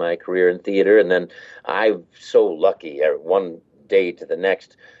do in my career in theater. And then I'm so lucky. One day to the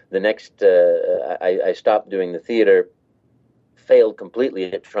next, I stopped doing the theater, failed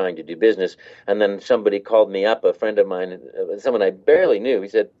completely at trying to do business, and then somebody called me up, a friend of mine, someone I barely knew. He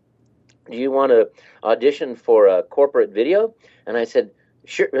said, "Do you want to audition for a corporate video?" And I said,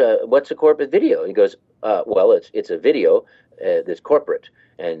 "Sure. What's a corporate video?" He goes, "Well, it's a video that's corporate."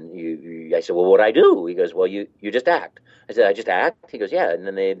 And I said, "Well, what do I do?" He goes, "Well, you just act." I said, "I just act?" He goes, "Yeah," and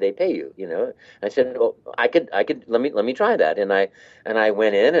then they pay you, you know. I said, "Oh, I could let me try that." And I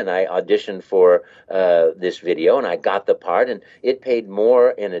went in and I auditioned for this video, and I got the part, and it paid more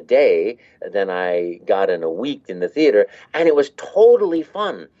in a day than I got in a week in the theater, and it was totally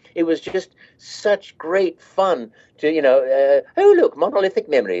fun. It was just such great fun to, you know, oh, look, monolithic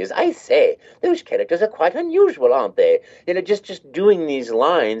memories. I say, those characters are quite unusual, aren't they? You know, just doing these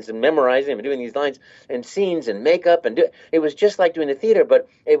lines and memorizing them and doing these lines and scenes and makeup it was just like doing the theater, but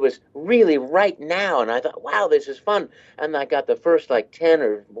it was really right now. And I thought, wow, this is fun. And I got the first like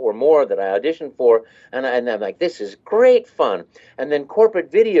 10 or more that I auditioned for, and I'm like, this is great fun. And then corporate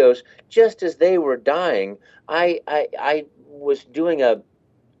videos, just as they were dying, I was doing a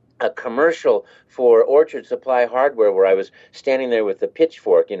commercial for Orchard Supply Hardware where I was standing there with the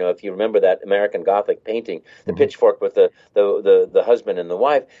pitchfork. You know, if you remember that American Gothic painting, the pitchfork with the husband and the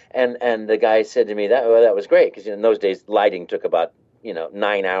wife. And the guy said to me, that was great, because in those days lighting took about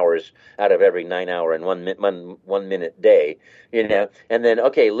 9 hours out of every 9 hour and 1 minute day, you know, and then,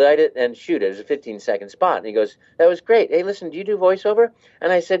 okay, light it and shoot it. It was a 15-second spot. And he goes, that was great. Hey, listen, do you do voiceover?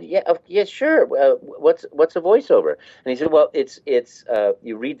 And I said, yeah, sure. What's a voiceover? And he said, well, it's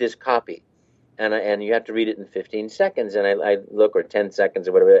you read this copy, and you have to read it in 15 seconds. And I look, or 10 seconds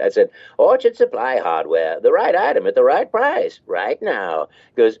or whatever. I said, Orchard Supply Hardware, the right item at the right price, right now.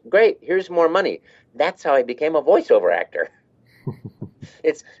 He goes, great, here's more money. That's how I became a voiceover actor.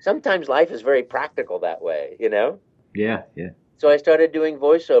 It's sometimes life is very practical that way, you know? Yeah. So I started doing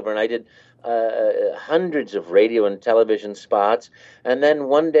voiceover, and I did hundreds of radio and television spots. And then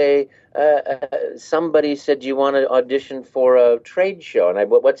one day, somebody said, "Do you want to audition for a trade show?" And I,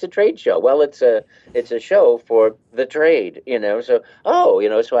 "What's a trade show?" "Well, it's a show for the trade, you know." So,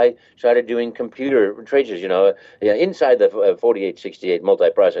 so I started doing computer trade shows. Inside the 4868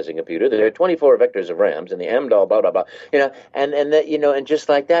 multiprocessing computer, there are 24 vectors of RAMs, and the AMDAL, blah blah blah, and just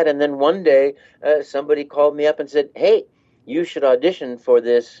like that. And then one day, somebody called me up and said, "Hey, you should audition for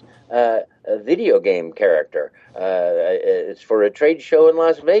this video game character. It's for a trade show in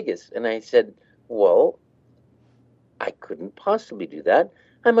Las Vegas." And I said, well, I couldn't possibly do that.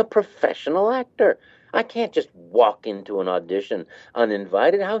 I'm a professional actor. I can't just walk into an audition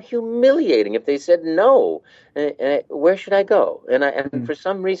uninvited. How humiliating if they said no. Where should I go? And for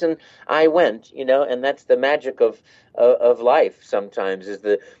some reason I went, and that's the magic of life sometimes, is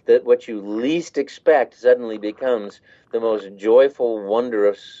that what you least expect suddenly becomes the most joyful,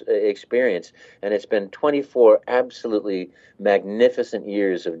 wondrous experience. And it's been 24 absolutely magnificent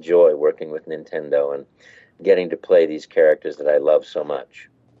years of joy working with Nintendo and getting to play these characters that I love so much.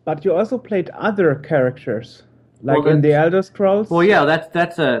 But you also played other characters, like in the Elder Scrolls. Well, yeah,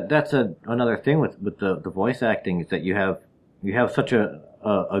 that's another thing with the voice acting, is that you have such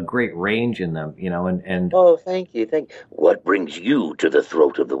a great range in them, and oh, thank you. What brings you to the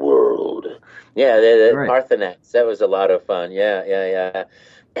throat of the world? Yeah, the right. Parthenax, that was a lot of fun. Yeah.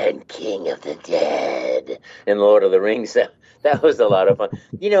 And King of the Dead in Lord of the Rings, that was a lot of fun.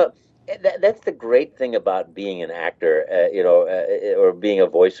 That's the great thing about being an actor, or being a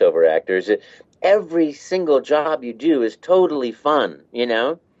voiceover actor, is that every single job you do is totally fun,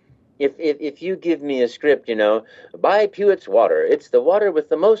 If you give me a script, buy Puet's water, it's the water with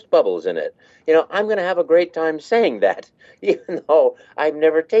the most bubbles in it, I'm going to have a great time saying that, even though I've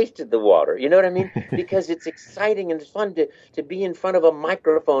never tasted the water, you know what I mean? Because it's exciting and it's fun to be in front of a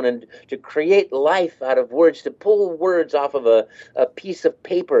microphone and to create life out of words, to pull words off of a piece of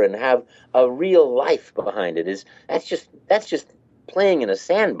paper and have a real life behind it. That's just playing in a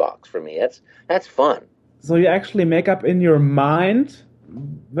sandbox for me. That's fun. So you actually make up in your mind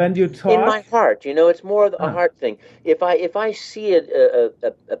when you talk? In my heart, it's more of a heart thing. If I see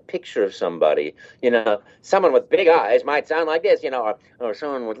a picture of somebody, someone with big eyes might sound like this, or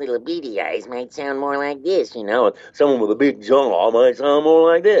someone with little beady eyes might sound more like this, someone with a big jaw might sound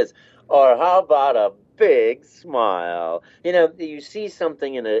more like this. Or how about a big smile. You know, you see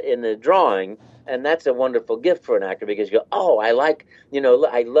something in a drawing, and that's a wonderful gift for an actor because you go, oh, I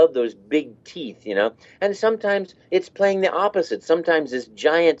love those big teeth, you know. And sometimes it's playing the opposite. Sometimes this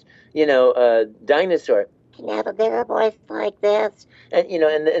giant, dinosaur can have a bigger voice like this, and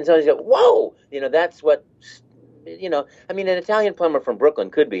and so you go, whoa, that's what. I mean, an Italian plumber from Brooklyn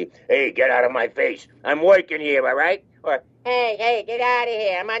could be, hey, get out of my face. I'm working here, all right? Or, hey, get out of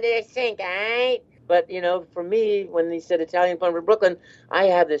here. I'm under the sink, all right? But, for me, when he said Italian plumber from Brooklyn, I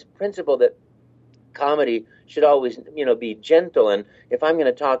have this principle that comedy should always, be gentle. And if I'm going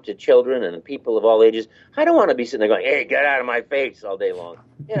to talk to children and people of all ages, I don't want to be sitting there going, hey, get out of my face all day long.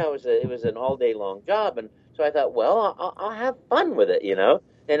 It was an all day long job. And so I thought, well, I'll have fun with it,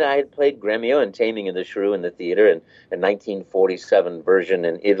 And I had played Gremio and Taming of the Shrew in the theater in a 1947 version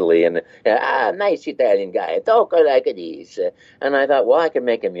in Italy. And, nice Italian guy, talk like this. And I thought, well, I could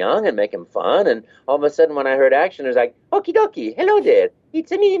make him young and make him fun. And all of a sudden, when I heard action, it was like, okie dokie, hello there.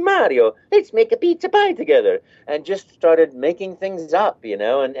 It's me, Mario. Let's make a pizza pie together. And just started making things up,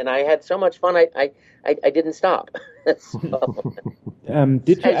 and I had so much fun, I didn't stop. So,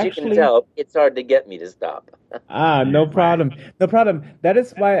 did you as you can tell, it's hard to get me to stop. No problem. No problem. That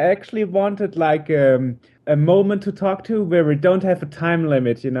is why I actually wanted like a moment to talk to where we don't have a time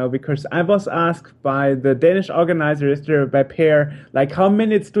limit, because I was asked by the Danish organizers there by Per, like, how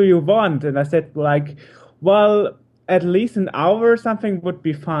minutes do you want? And I said, like, well, at least an hour or something would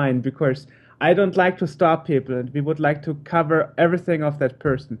be fine, because I don't like to stop people, and we would like to cover everything of that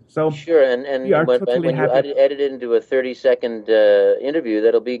person. So sure, and when you edit it into a 30-second interview,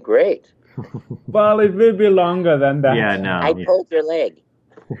 that'll be great. Well, it will be longer than that. Yeah, no. I pulled your leg.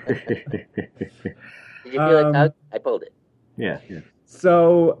 Did you feel like hug? I pulled it. Yeah.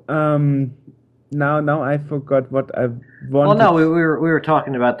 So now I forgot what I wanted. Well, no, we were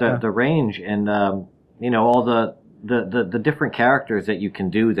talking about the range and all the different characters that you can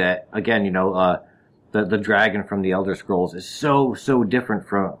do. That again, the dragon from the Elder Scrolls is so different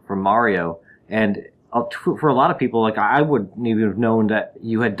from Mario. And for a lot of people, like I wouldn't even have known that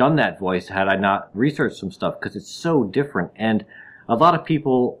you had done that voice had I not researched some stuff, because it's so different. And a lot of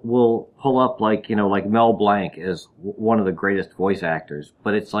people will pull up like Mel Blanc as one of the greatest voice actors,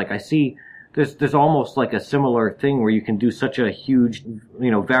 but it's like I see there's almost like a similar thing where you can do such a huge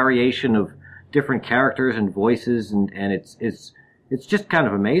variation of different characters and voices, and it's just kind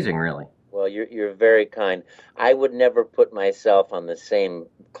of amazing, really. Well, you're very kind. I would never put myself on the same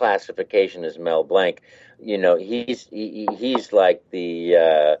classification as Mel Blanc. He's like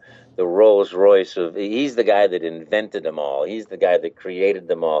the Rolls Royce of. He's the guy that invented them all. He's the guy that created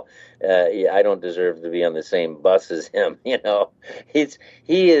them all. I don't deserve to be on the same bus as him.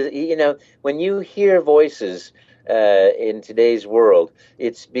 He is. When you hear voices in today's world,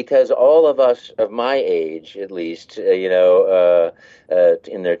 it's because all of us of my age, at least, in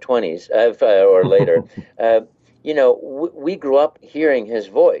their 20s or later, we grew up hearing his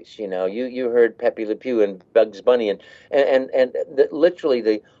voice. You heard Pepe Le Pew and Bugs Bunny and literally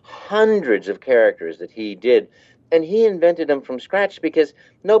the hundreds of characters that he did, and he invented them from scratch because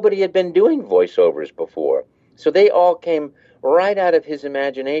nobody had been doing voiceovers before. So they all came right out of his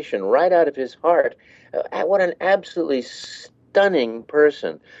imagination, right out of his heart. What an absolutely stunning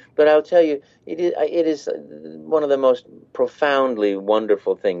person. But I'll tell you, it is one of the most profoundly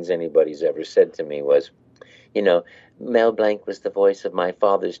wonderful things anybody's ever said to me was, Mel Blanc was the voice of my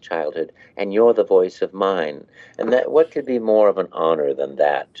father's childhood, and you're the voice of mine. And that, what could be more of an honor than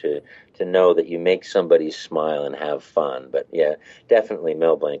that, to know that you make somebody smile and have fun. But yeah, definitely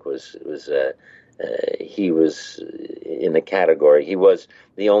Mel Blanc was he was in the category. He was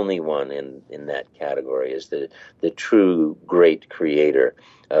the only one in that category as the true great creator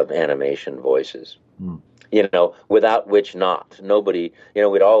of animation voices. Without which nobody,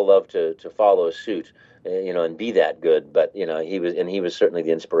 we'd all love to follow suit, and be that good. But, he was certainly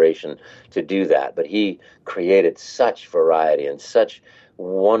the inspiration to do that. But he created such variety and such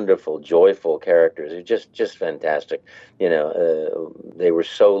wonderful, joyful characters. They're just fantastic. They were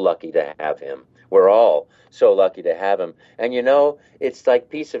so lucky to have him. We're all so lucky to have him. And, it's like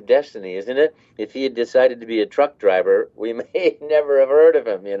piece of destiny, isn't it? If he had decided to be a truck driver, we may never have heard of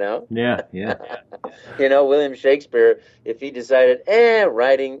him, Yeah. William Shakespeare, if he decided,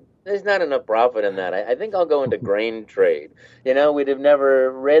 writing, there's not enough profit in that. I think I'll go into grain trade. We'd have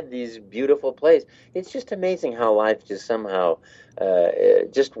never read these beautiful plays. It's just amazing how life just somehow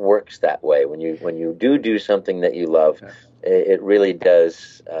just works that way. When you do something that you love, it really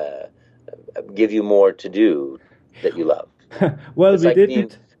does give you more to do that you love. Well, it's we like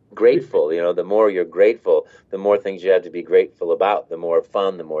didn't. grateful. You know, the more you're grateful, the more things you have to be grateful about. The more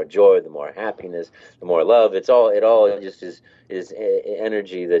fun, the more joy, the more happiness, the more love. It all just is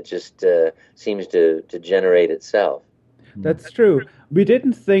energy that just seems to generate itself. That's true. We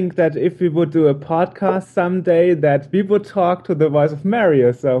didn't think that if we would do a podcast someday that we would talk to the voice of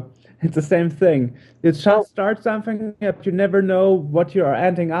Mario. So it's the same thing. You just start something up. You never know what you are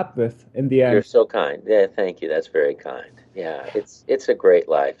ending up with in the end. You're so kind. Yeah, thank you. That's very kind. Yeah, it's a great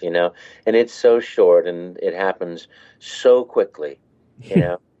life, you know, and it's so short and it happens so quickly. You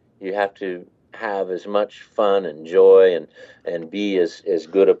know, you have to have as much fun and joy and be as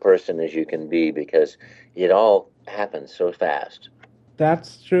good a person as you can be, because it all happens so fast.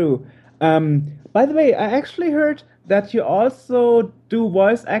 That's true. By the way, I actually heard that you also do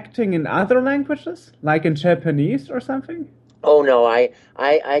voice acting in other languages, like in Japanese or something. Oh no, I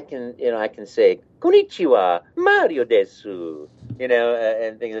can, you know, I can say konnichiwa, Mario desu, you know,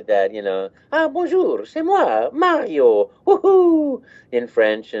 and things like that, you know. Ah, bonjour, c'est moi, Mario, woohoo, in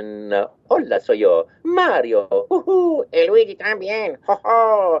French, and hola, soy yo, Mario, woohoo, e Luigi también, ho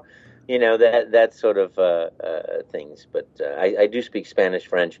ho. You know, that sort of things. But I do speak Spanish,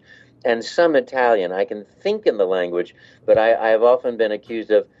 French, and some Italian. I can think in the language, but I have often been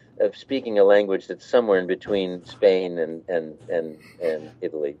accused of speaking a language that's somewhere in between Spain and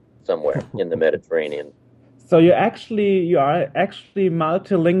Italy, somewhere in the Mediterranean. So you are actually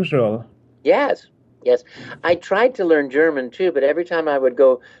multilingual. Yes. I tried to learn German too, but every time I would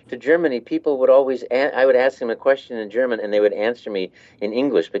go to Germany, people would always I would ask them a question in German, and they would answer me in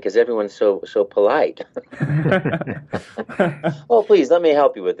English because everyone's so polite. Oh, please let me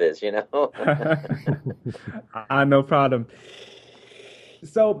help you with this, you know. No problem.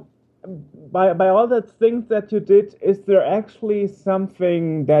 So, by all the things that you did, is there actually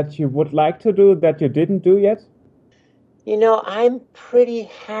something that you would like to do that you didn't do yet? You know, I'm pretty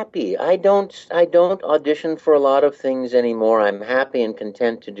happy. I don't audition for a lot of things anymore. I'm happy and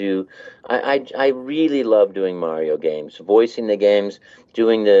content to do. I really love doing Mario games, voicing the games,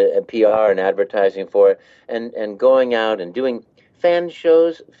 doing the PR and advertising for it, and going out and doing fan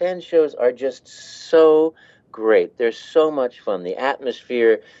shows. Fan shows are just so great. They're so much fun. The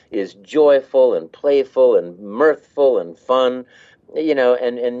atmosphere is joyful and playful and mirthful and fun. You know,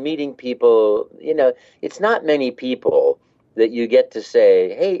 and meeting people, you know, it's not many people that you get to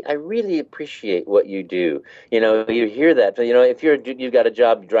say, hey, I really appreciate what you do. You know, you hear that. You know, if you've got a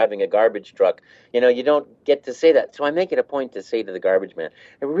job driving a garbage truck, you know, you don't get to say that. So I make it a point to say to the garbage man,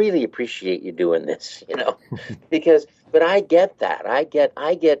 I really appreciate you doing this, you know, but I get that. I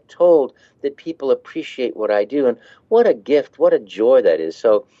get told that people appreciate what I do, and what a gift, what a joy that is.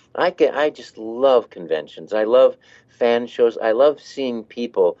 So I just love conventions. I love fan shows. I love seeing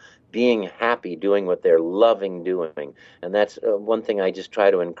people being happy doing what they're loving doing. And that's one thing I just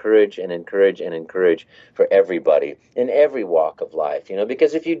try to encourage for everybody in every walk of life, you know,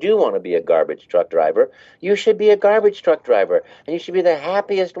 because if you do want to be a garbage truck driver, you should be a garbage truck driver, and you should be the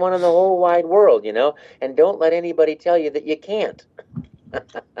happiest one in the whole wide world, you know, and don't let anybody tell you that you can't.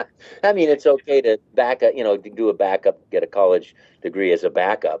 I mean, it's okay to do a backup, get a college degree as a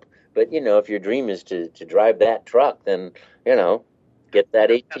backup. But, you know, if your dream is to drive that truck, then, you know, get that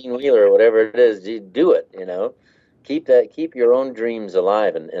 18-wheeler or whatever it is, do it, you know. Keep your own dreams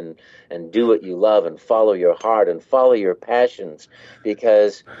alive and do what you love and follow your heart and follow your passions,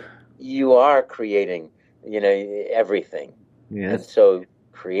 because you are creating, you know, everything. Yes. And so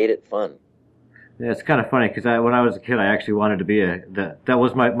create it fun. Yeah, it's kind of funny because when I was a kid, I actually wanted to be that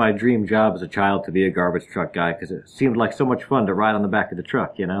was my dream job as a child, to be a garbage truck guy, because it seemed like so much fun to ride on the back of the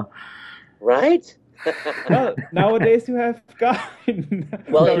truck, you know? Right? Well, nowadays you have gotten.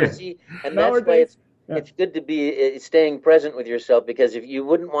 Well, you see, and that's why it's good to be staying present with yourself, because if you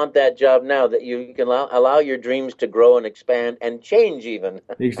wouldn't want that job now, that you can allow your dreams to grow and expand and change even.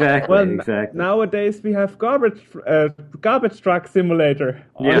 Exactly. Well, exactly. Nowadays we have garbage truck simulator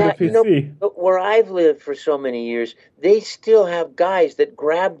on the PC. You know, where I've lived for so many years, they still have guys that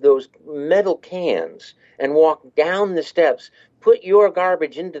grab those metal cans and walk down the steps, put your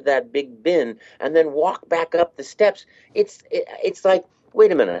garbage into that big bin, and then walk back up the steps. It's like,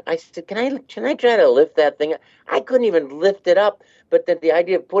 wait a minute. I said, can I try to lift that thing? I couldn't even lift it up. But then the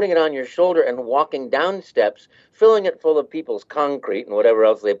idea of putting it on your shoulder and walking down steps, filling it full of people's concrete and whatever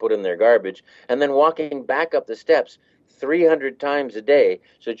else they put in their garbage, and then walking back up the steps 300 times a day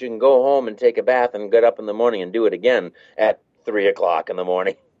so that you can go home and take a bath and get up in the morning and do it again at 3 o'clock in the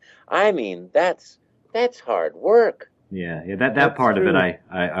morning. I mean, that's hard work. Yeah, that part true. Of it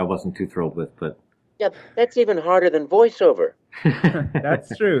I wasn't too thrilled with, but yeah, that's even harder than voiceover.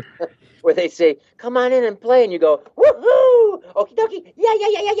 That's true. Where they say, "Come on in and play," and you go, "Woohoo! okie dokie,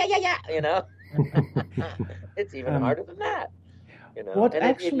 yeah. It's even harder than that. What And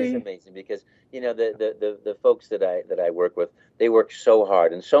it is actually? amazing because the folks that I work with, they work so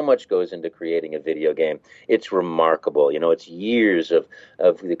hard and so much goes into creating a video game. It's remarkable. It's years of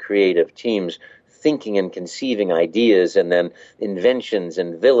the creative teams thinking and conceiving ideas, and then inventions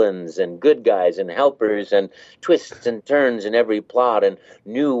and villains and good guys and helpers and twists and turns in every plot and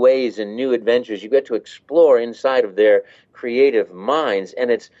new ways and new adventures you get to explore inside of their creative minds, and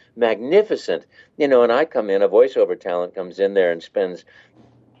it's magnificent. And I come in, a voiceover talent comes in there and spends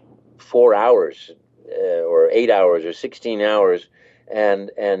 4 hours or 8 hours or 16 hours, and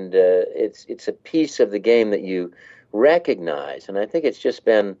it's a piece of the game that you recognize. And I think it's just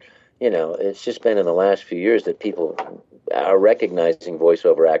been in the last few years that people are recognizing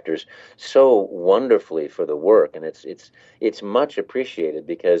voiceover actors so wonderfully for the work, and it's much appreciated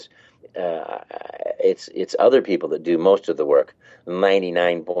because it's other people that do most of the work,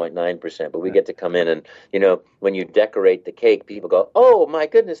 99.9%. But we get to come in and when you decorate the cake, people go, "Oh my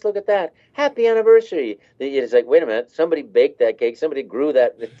goodness, look at that! Happy anniversary!" It's like, wait a minute, somebody baked that cake, somebody grew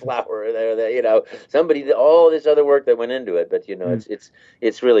that flower there, somebody did all this other work that went into it. But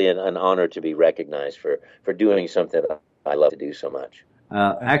it's really an honor to be recognized for doing something that I love to do so much.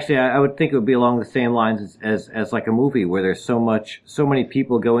 Actually, I would think it would be along the same lines as like a movie where there's so many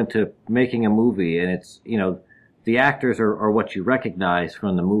people go into making a movie, and it's, the actors are what you recognize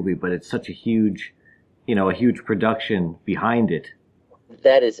from the movie, but it's such a huge production behind it.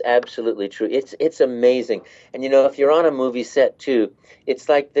 That is absolutely true. It's amazing. And if you're on a movie set too, it's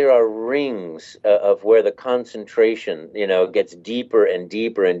like there are rings of where the concentration, gets deeper and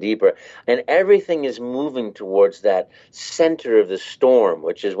deeper and deeper, and everything is moving towards that center of the storm,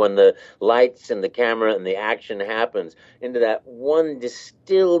 which is when the lights and the camera and the action happens, into that one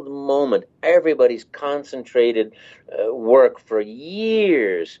distilled moment. Everybody's concentrated work for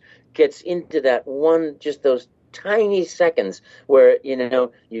years gets into that one, just those tiny seconds where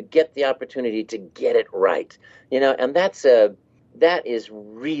you get the opportunity to get it right, and that is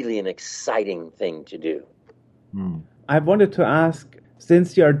really an exciting thing to do. I wanted to ask,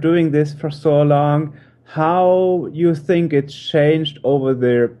 since you are doing this for so long, how you think it's changed over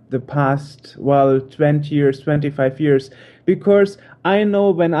the past 20 years, 25 years, because I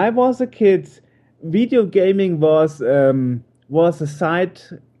know when I was a kid, video gaming was a side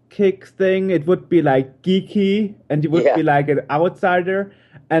kick thing. It would be like geeky, and you would be like an outsider.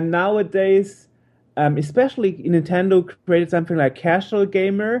 And nowadays, especially Nintendo created something like casual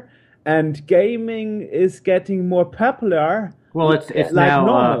gamer, and gaming is getting more popular. Well, it's like now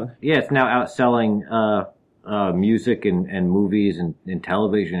normal. It's now outselling music and movies and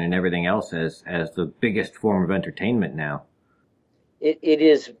television and everything else as the biggest form of entertainment now. It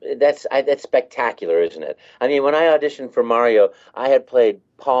is. That's spectacular, isn't it? I mean, when I auditioned for Mario, I had played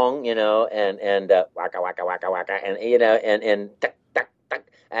Pong, and waka waka waka waka, and and tuck, tuck, tuck,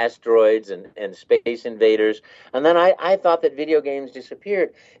 asteroids and Space Invaders, and then I thought that video games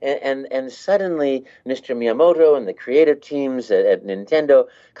disappeared, and suddenly Mr. Miyamoto and the creative teams at Nintendo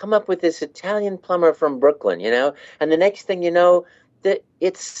come up with this Italian plumber from Brooklyn, and the next thing you know, that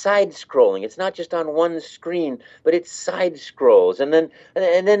it's side scrolling. It's not just on one screen, but it's side scrolls, and then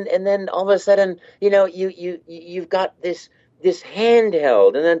all of a sudden, you've got this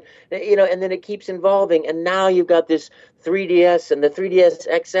handheld, and then it keeps evolving, and now you've got this 3DS and the 3DS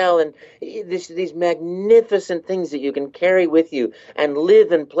XL, and these magnificent things that you can carry with you and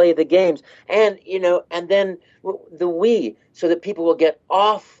live and play the games, and and then the Wii, so that people will get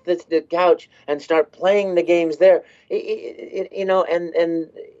off the couch and start playing the games there. And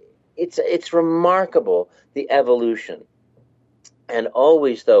it's remarkable, the evolution. And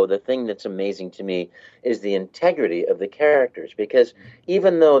always, though, the thing that's amazing to me is the integrity of the characters, because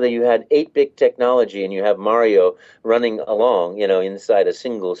even though that you had 8-bit technology and you have Mario running along, inside a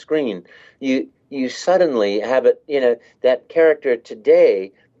single screen, you suddenly have it, that character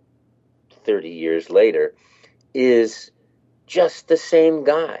today, 30 years later, is just the same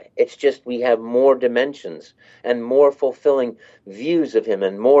guy. It's just we have more dimensions and more fulfilling views of him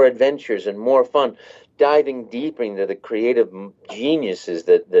and more adventures and more fun, diving deeper into the creative geniuses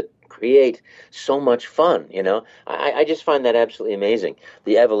that create so much fun. I just find that absolutely amazing,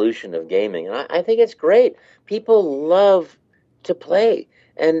 the evolution of gaming. And I think it's great. People love to play,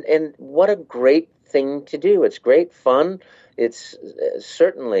 and what a great thing to do. It's great fun. It's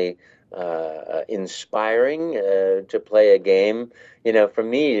certainly inspiring to play a game. For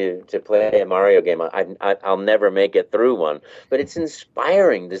me to play a Mario game, I'll never make it through one, but it's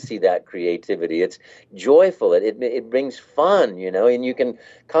inspiring to see that creativity. It's joyful. It brings fun, and you can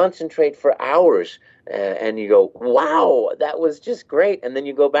concentrate for hours and you go, wow, that was just great. And then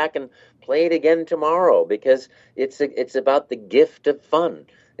you go back and play it again tomorrow because it's about the gift of fun.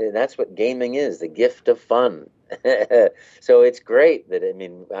 And that's what gaming is, the gift of fun. So it's great that, I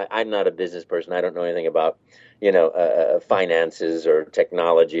mean, I'm not a business person. I don't know anything about, finances or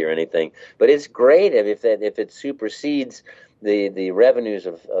technology or anything. But it's great if it supersedes the revenues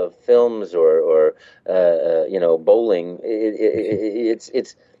of films or bowling.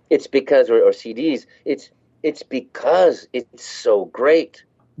 It's because or CDs. It's because it's so great.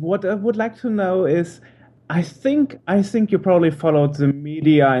 What I would like to know is, I think you probably followed the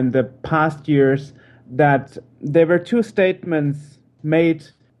media in the past years that there were two statements made.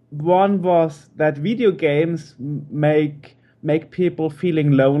 One was that video games make people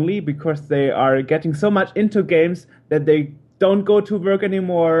feeling lonely because they are getting so much into games that they don't go to work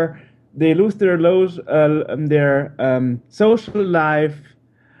anymore. They lose their social life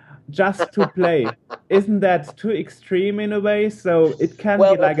just to play. Isn't that too extreme in a way? So it can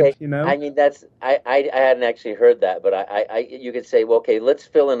be like okay. a. I mean, I hadn't actually heard that, but I you could say, well, okay, let's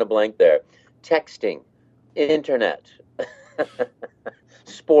fill in a blank there. Texting, internet,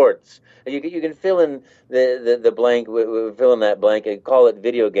 sports. You can fill in the blank, fill in that blank, and call it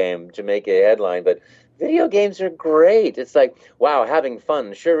video game to make a headline. But video games are great. It's like, wow, having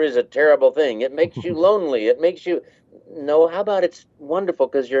fun sure is a terrible thing. It makes you lonely. It makes you. No, how about it's wonderful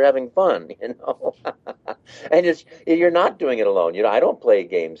because you're having fun, and you're not doing it alone. I don't play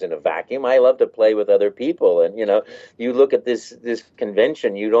games in a vacuum. I love to play with other people, and you look at this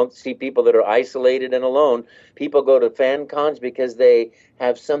convention, you don't see people that are isolated and alone. People go to fan cons because they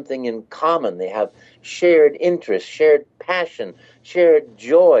have something in common. They have shared interests, shared passion, shared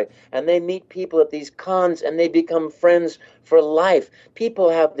joy, and they meet people at these cons and they become friends for life. People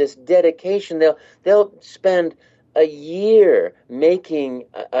have this dedication. They'll spend a year making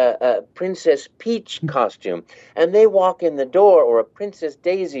a Princess Peach costume, and they walk in the door, or a Princess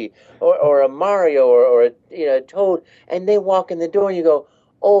Daisy, or a Mario, or a Toad, and they walk in the door, and you go,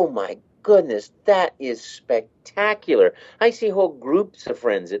 oh my goodness, that is spectacular. I see whole groups of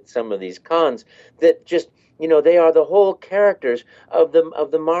friends at some of these cons that just, they are the whole characters of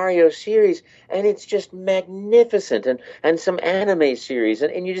the Mario series, and it's just magnificent, and some anime series,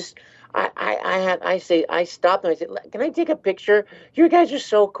 and you just. I stopped and I said, can I take a picture? You guys are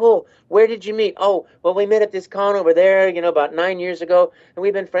so cool. Where did you meet? Oh, well, we met at this con over there, about 9 years ago, and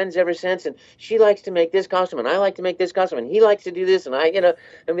we've been friends ever since. And she likes to make this costume, and I like to make this costume, and he likes to do this, and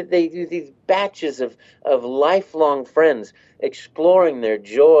they do these batches of lifelong friends exploring their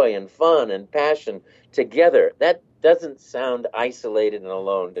joy and fun and passion together. That doesn't sound isolated and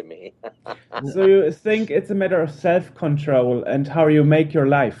alone to me. So you think it's a matter of self-control and how you make your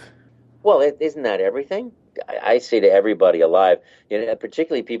life? Well, isn't that everything? I say to everybody alive,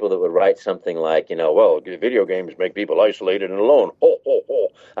 particularly people that would write something like, well, video games make people isolated and alone. Ho, ho, ho.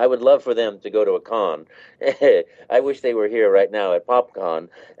 I would love for them to go to a con. I wish they were here right now at PopCon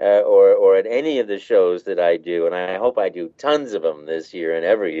or at any of the shows that I do, and I hope I do tons of them this year and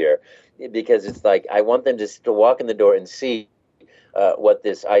every year, because it's like I want them to walk in the door and see what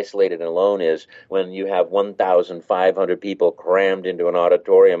this isolated and alone is when you have 1,500 people crammed into an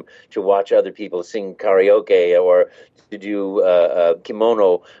auditorium to watch other people sing karaoke or to do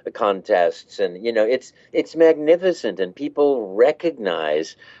kimono contests. And, it's magnificent. And people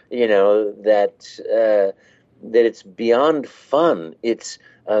recognize, that it's beyond fun. It's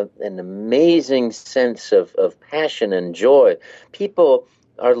an amazing sense of passion and joy. People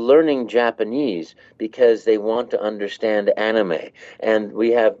are learning Japanese because they want to understand anime, and we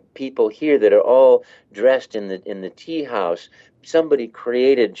have people here that are all dressed in the tea house. Somebody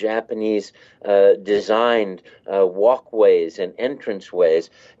created Japanese designed walkways and entranceways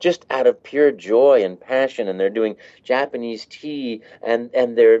just out of pure joy and passion, and they're doing Japanese tea, and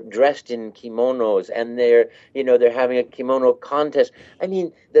they're dressed in kimonos, and they're having a kimono contest. I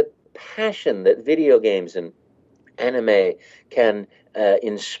mean, the passion that video games and anime can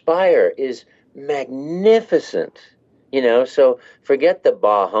inspire is magnificent. So forget the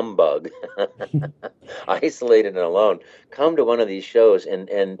bah humbug, isolated and alone. Come to one of these shows,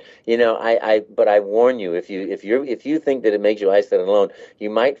 and but I warn you, if you think that it makes you isolated and alone, you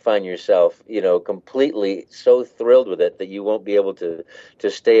might find yourself, completely so thrilled with it that you won't be able to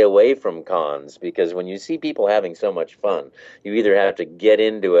stay away from cons, because when you see people having so much fun, you either have to get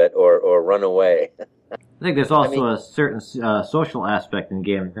into it or run away. I think there's also a certain social aspect in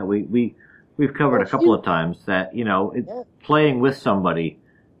gaming that we've covered a couple of times, that playing with somebody,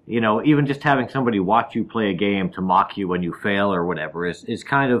 even just having somebody watch you play a game to mock you when you fail or whatever is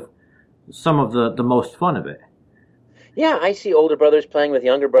kind of some of the most fun of it. Yeah, I see older brothers playing with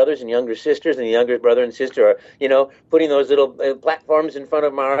younger brothers and younger sisters, and the younger brother and sister are, putting those little platforms in front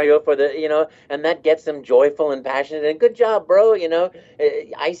of Mario for and that gets them joyful and passionate. And good job, bro.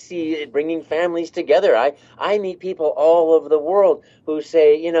 I see it bringing families together. I meet people all over the world who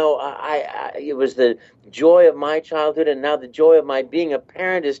say, it was the joy of my childhood, and now the joy of my being a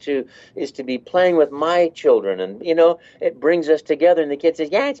parent is to be playing with my children, and it brings us together. And the kid says,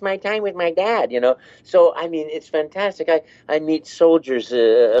 yeah, it's my time with my dad. So I mean, it's fantastic. I meet soldiers,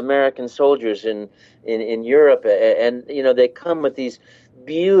 American soldiers in Europe, and they come with these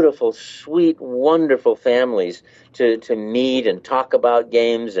beautiful, sweet, wonderful families to meet and talk about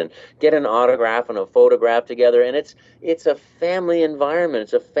games and get an autograph and a photograph together. And it's a family environment.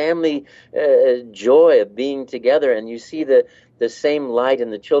 It's a family joy of being together. And you see the same light in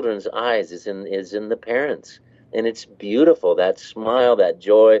the children's eyes is in the parents. And it's beautiful, that smile, that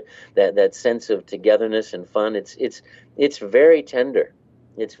joy, that sense of togetherness and fun. It's very tender.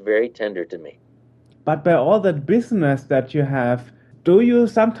 It's very tender to me. But by all that business that you have, do you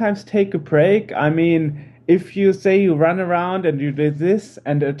sometimes take a break? I mean, if you say you run around and you do this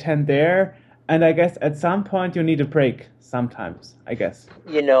and attend there, and I guess at some point you need a break sometimes, I guess.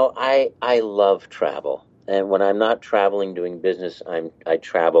 I love travel. And when I'm not traveling doing business, I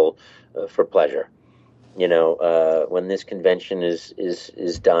travel for pleasure. When this convention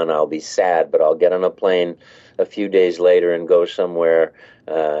is done, I'll be sad, but I'll get on a plane a few days later and go somewhere,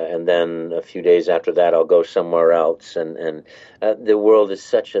 and then a few days after that, I'll go somewhere else. And the world is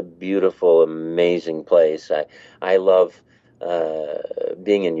such a beautiful, amazing place. I love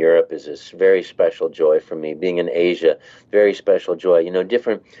being in Europe is a very special joy for me. Being in Asia, very special joy.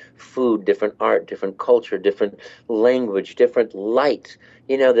 Different food, different art, different culture, different language, different light.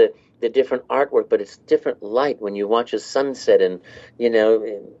 The different artwork, but it's different light. When you watch a sunset in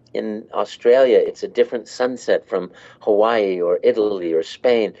Australia, it's a different sunset from Hawaii or Italy or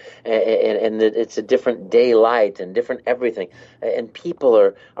Spain, and it's a different daylight and different everything. And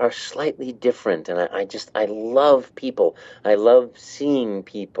people are slightly different, and I love people. I love seeing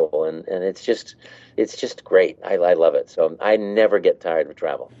people, and it's just great. I love it. So I never get tired of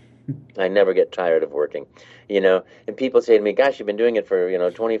travel. I never get tired of working, and people say to me, gosh, you've been doing it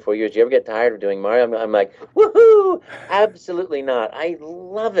for, 24 years. Do you ever get tired of doing Mario? I'm like, woohoo! Absolutely not. I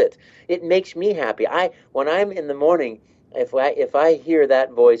love it. It makes me happy. When I'm in the morning, if I hear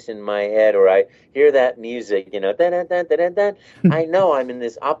that voice in my head or I hear that music, dun, dun, dun, dun, dun, I know I'm in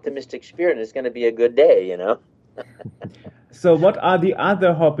this optimistic spirit and it's going to be a good day, So what are the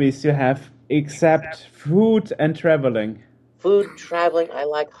other hobbies you have except food and traveling? Food, traveling. I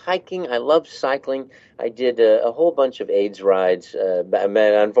like hiking. I love cycling. I did a whole bunch of AIDS rides.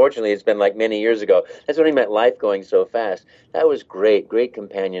 Unfortunately, it's been like many years ago. That's when I met life going so fast. That was great. Great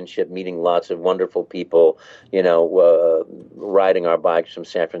companionship, meeting lots of wonderful people, riding our bikes from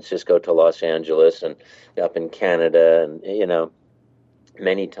San Francisco to Los Angeles and up in Canada. And,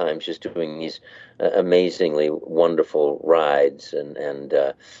 many times just doing these amazingly wonderful rides and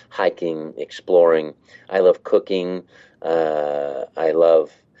hiking, exploring. I love cooking. I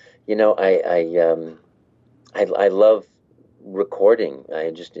love, I love recording. I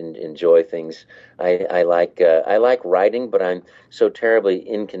just enjoy things. I like writing, but I'm so terribly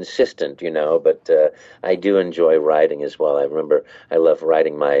inconsistent, but I do enjoy writing as well. I remember I love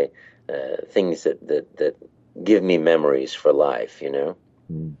writing my things that give me memories for life,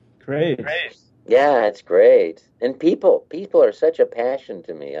 Great. Yeah, it's great. And people are such a passion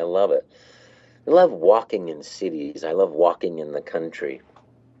to me. I love it. I love walking in cities. I love walking in the country,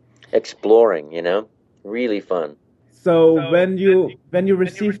 exploring, really fun. So when you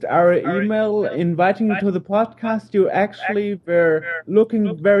received our email inviting you to the podcast, you actually were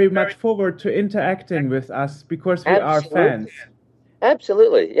looking very much forward to interacting with us because we are fans.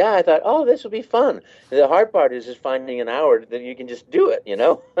 Absolutely. Yeah, I thought, this will be fun. The hard part is just finding an hour that you can just do it,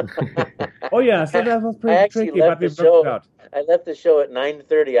 Oh, yeah, so that was pretty tricky, but we worked it out. I left the show at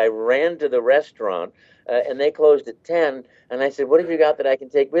 9:30. I ran to the restaurant, and they closed at 10. And I said, what have you got that I can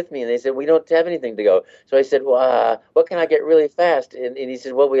take with me? And they said, we don't have anything to go. So I said, well, what can I get really fast? And he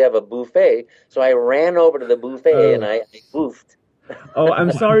said, well, we have a buffet. So I ran over to the buffet, and I boofed. Oh,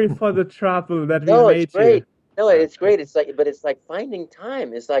 I'm sorry for the trouble that we made it's great. you. No, it's great. It's like finding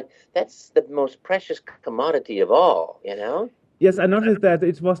time. It's like that's the most precious commodity of all, Yes, I noticed that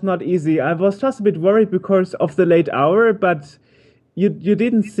it was not easy. I was just a bit worried because of the late hour, but you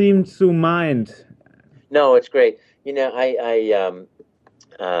didn't seem to mind. No, it's great.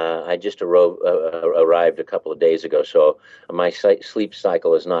 I just arrived a couple of days ago, so my sleep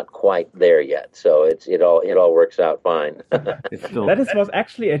cycle is not quite there yet. So it all works out fine. It's still That was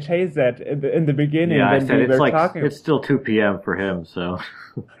actually a chase that in the beginning yeah. I when said we it's were like talking. it's still 2 p.m. for him. So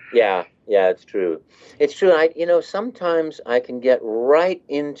Yeah, it's true. It's true. Sometimes I can get right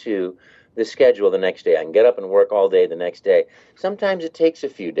into the schedule the next day. I can get up and work all day the next day. Sometimes it takes a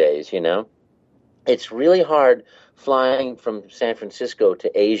few days. It's really hard flying from San Francisco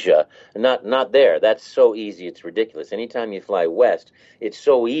to Asia. Not there. That's so easy. It's ridiculous. Anytime you fly west, it's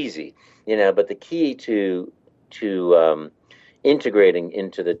so easy. But the key to integrating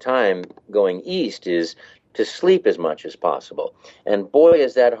into the time going east is to sleep as much as possible. And boy,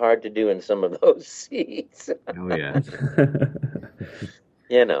 is that hard to do in some of those seats. oh yeah.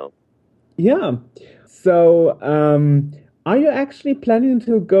 Yeah. So, are you actually planning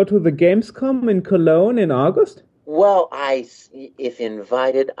to go to the Gamescom in Cologne in August? Well, if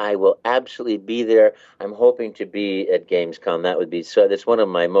invited, I will absolutely be there. I'm hoping to be at Gamescom. That would be so. That's one of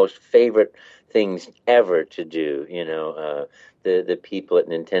my most favorite things ever to do. The people at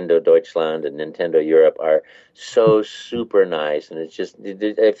Nintendo Deutschland and Nintendo Europe are so super nice, and it's just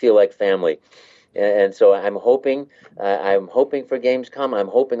I feel like family. And so I'm hoping for Gamescom. I'm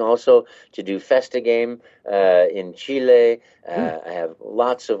hoping also to do Festagame in Chile. I have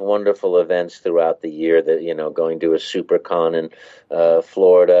lots of wonderful events throughout the year that going to a SuperCon in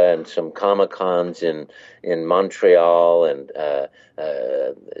Florida and some Comic Cons in Montreal and a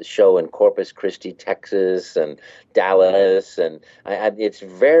show in Corpus Christi, Texas, and Dallas, and it's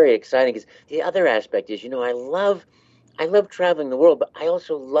very exciting because the other aspect is I love traveling the world, but I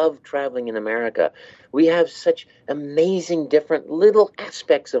also love traveling in America. We have such amazing different little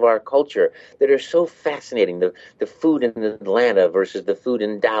aspects of our culture that are so fascinating. The food in Atlanta versus the food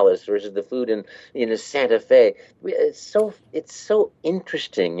in Dallas versus the food in Santa Fe. It's so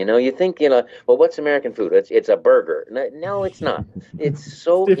interesting. You think, well, what's American food? It's a burger. No, it's not. It's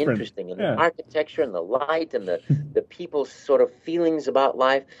so It's interesting. And yeah. the architecture and the light and the people's sort of feelings about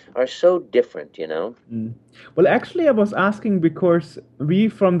life are so different, Mm. Well, actually, I was asking because we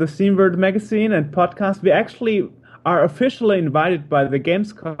from the Scene World magazine and podcast, we actually are officially invited by the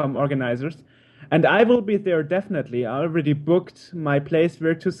Gamescom organizers, and I will be there definitely. I already booked my place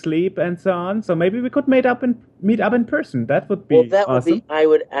where to sleep and so on. So maybe we could meet up in person. That would be awesome. I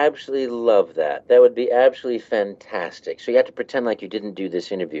would absolutely love that. That would be absolutely fantastic. So you have to pretend like you didn't do this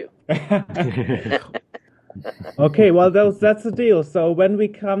interview. Okay, well, that's the deal. So when we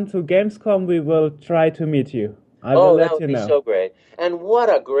come to Gamescom, we will try to meet you. I will let that would you be know. so great. And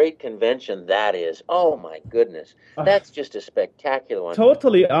what a great convention that is. Oh, my goodness. That's just a spectacular one.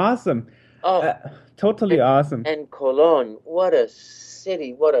 Totally awesome. Oh, totally awesome. And Cologne, what a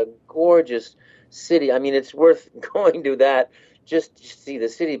city. What a gorgeous city. I mean, it's worth going to that just to see the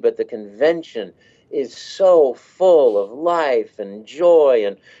city, but the convention is so full of life and joy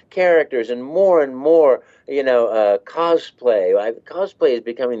and characters and more cosplay. Cosplay is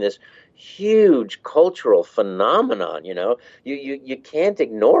becoming this huge cultural phenomenon. You can't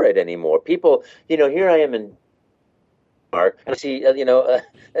ignore it anymore. People, here I am in Denmark, and I see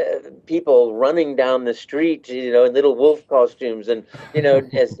people running down the street, in little wolf costumes, and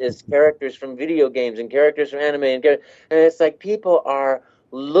as characters from video games and characters from anime, and it's like people are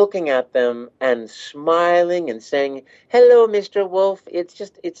looking at them and smiling and saying, "Hello, Mr. Wolf." It's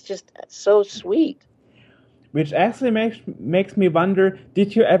just so sweet. Which actually makes me wonder,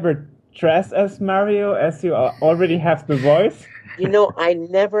 did you ever dress as Mario as you already have the voice? I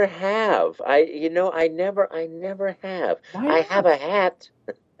never have. I never have. Why I have a hat.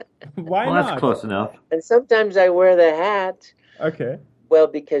 Why well, not? that's close enough. And sometimes I wear the hat. Okay. Well,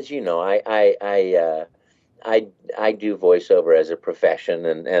 because I do voiceover as a profession,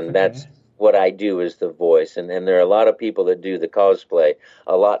 and Okay. that's what I do is the voice. And there are a lot of people that do the cosplay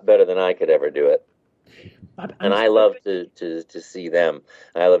a lot better than I could ever do it. And I love to see them.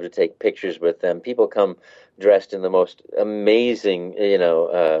 I love to take pictures with them. People come dressed in the most amazing,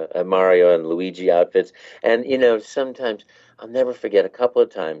 Mario and Luigi outfits. And, sometimes I'll never forget a couple of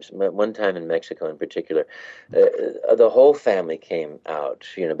times, one time in Mexico in particular, the whole family came out,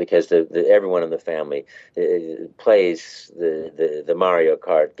 because everyone in the family plays the Mario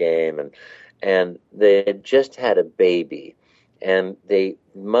Kart game. And they had just had a baby. And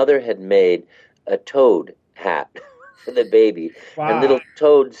mother had made a toad hat for the baby. Wow. And little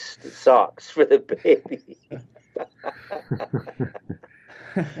toad socks for the baby.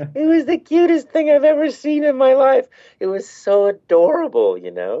 It was the cutest thing I've ever seen in my life. It was so adorable,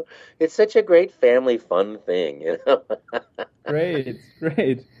 you know. It's such a great family fun thing, you know. Great,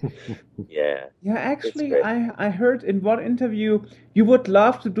 great. Yeah, Yeah, it's actually, great. I heard in one interview you would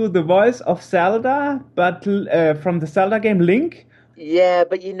love to do the voice of Zelda, but from the Zelda game Link. Yeah,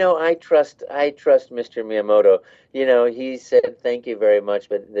 but you know, I trust Mr. Miyamoto. You know, he said thank you very much,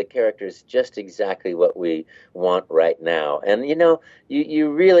 but the character is just exactly what we want right now. And you know, you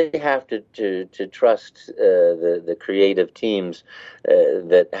really have to trust the creative teams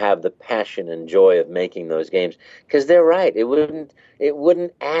that have the passion and joy of making those games, because they're right. It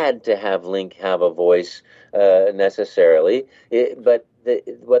wouldn't add to have Link have a voice necessarily, but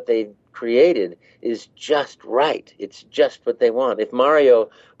what they created is just right. It's just what they want. If Mario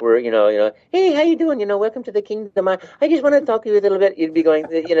were, hey, how you doing? You know, welcome to the kingdom. I just want to talk to you a little bit. You'd be going,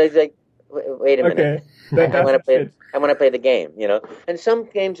 he's like, wait a minute. Okay, I, that I want to doesn't play. fit. I want to play the game. You know, and some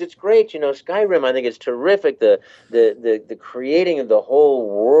games it's great. You know, Skyrim. I think it's terrific. The creating of the whole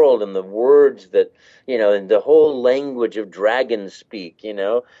world and the words that and the whole language of dragon speak. You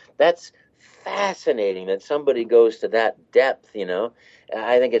know, that's fascinating. That somebody goes to that depth. You know,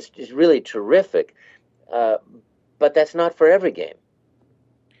 I think it's just really terrific. Uh, but that's not for every game.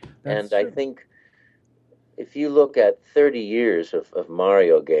 That's And I true. think if you look at 30 years of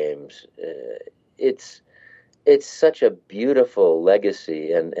Mario games, it's such a beautiful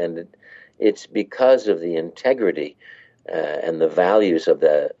legacy, and it's because of the integrity and the values of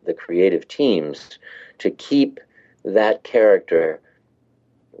the creative teams to keep that character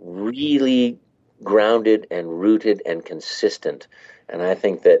really grounded and rooted and consistent. And I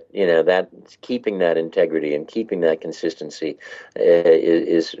think that that keeping that integrity and keeping that consistency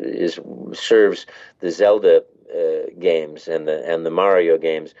is serves the Zelda games and the Mario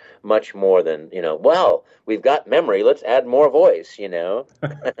games much more than well, we've got memory, let's add more voice.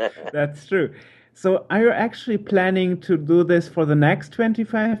 That's true. So, are you actually planning to do this for the next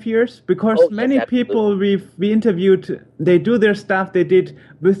 25 years? Because Oh yes, many absolutely. people we interviewed, they do their stuff they did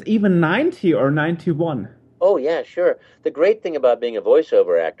with even 90 or 91. Oh yeah, sure. The great thing about being a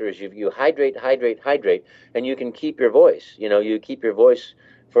voiceover actor is you hydrate, hydrate, hydrate, and you can keep your voice. You keep your voice.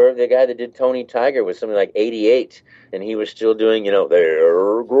 For the guy that did Tony Tiger was something like 88, and he was still doing,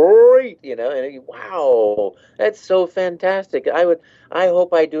 they're great, wow, that's so fantastic. I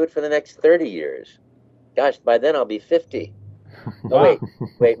hope I do it for the next 30 years. Gosh, by then I'll be 50. Oh Wow.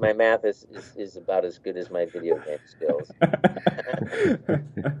 wait, my math is about as good as my video game skills.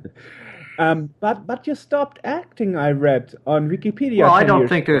 But you stopped acting, I read on Well, Wikipedia I 10 don't years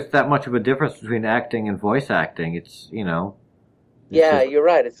think ago. there's that much of a difference between acting and voice acting. It's Yeah, just you're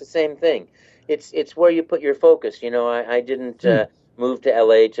right. It's the same thing. It's where you put your focus. I didn't Hmm. move to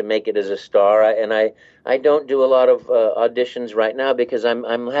LA to make it as a star, and I don't do a lot of auditions right now because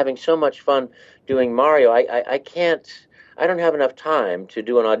I'm having so much fun doing Mario. I can't. I don't have enough time to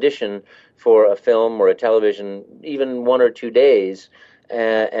do an audition for a film or a television, even 1 or 2 days,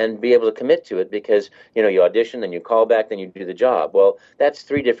 and be able to commit to it because you audition, then you call back, then you do the job. Well, that's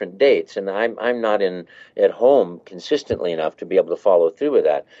 3 different dates, and I'm not in at home consistently enough to be able to follow through with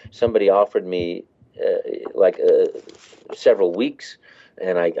that. Somebody offered me like several weeks,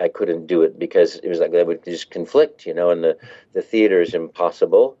 and I couldn't do it because it was like that would just conflict, and the theater is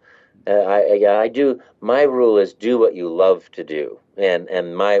impossible. I do. My rule is do what you love to do,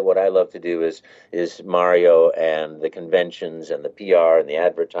 and my what I love to do is Mario and the conventions and the PR and the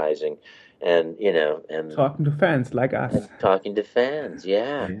advertising, and Talking to fans like us. and talking to fans.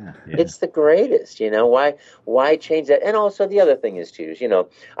 Yeah, yeah, yeah. it's the greatest. Why change that? And also the other thing is too,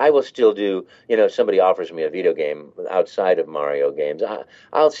 I will still do. If somebody offers me a video game outside of Mario games,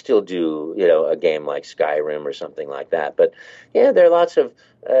 I'll still do a game like Skyrim or something like that. But yeah, there are lots of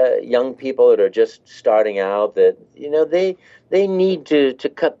young people that are just starting out that they need to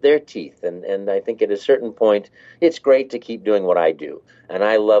cut their teeth, and I think at a certain point it's great to keep doing what I do, and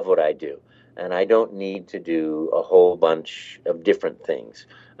I love what I do, and I don't need to do a whole bunch of different things.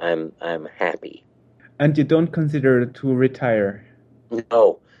 I'm happy. And you don't consider to retire.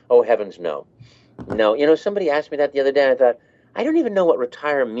 No, oh heavens, no, no. Somebody asked me that the other day, and I thought I don't even know what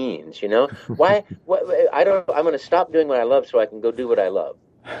retire means. Why? What? I don't. I'm going to stop doing what I love so I can go do what I love.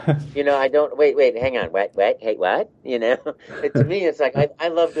 I don't. Wait. Hang on. What? Hey, what? To me, it's like I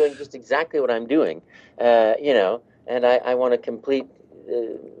love doing just exactly what I'm doing. And I want to complete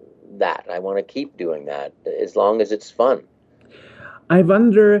that. I want to keep doing that as long as it's fun. I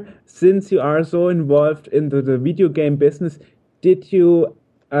wonder, since you are so involved in the video game business, did you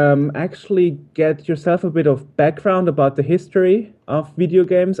actually get yourself a bit of background about the history of video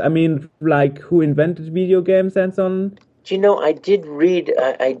games? I mean, like who invented video games and so on? Do you know, I did read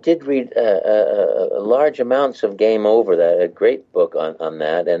large amounts of Game Over, that a great book on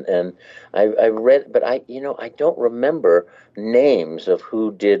that, and I read, but I don't remember names of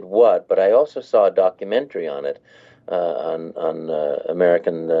who did what, but I also saw a documentary on it on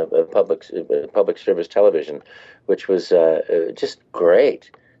American public service television, which was just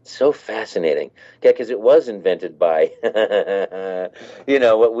great. So fascinating. Yeah, because it was invented by,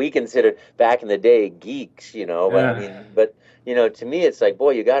 what we considered back in the day geeks, But I Yeah. mean, but, to me, it's like,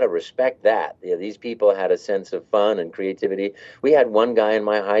 boy, you got to respect that. These people had a sense of fun and creativity. We had one guy in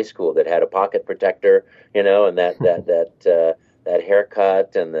my high school that had a pocket protector, and that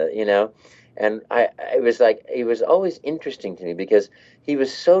haircut and and it was like, it was always interesting to me because he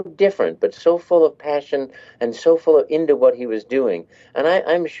was so different, but so full of passion and so full of into what he was doing. And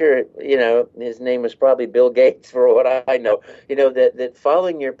I'm sure, his name was probably Bill Gates for what I know, that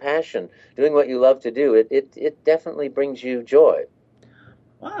following your passion, doing what you love to do, it definitely brings you joy.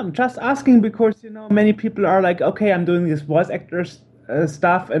 Well, I'm just asking because many people are like, okay, I'm doing this voice actor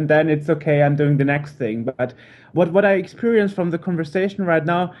stuff, and then it's okay, I'm doing the next thing. But what I experience from the conversation right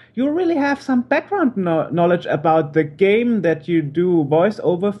now, you really have some background knowledge about the game that you do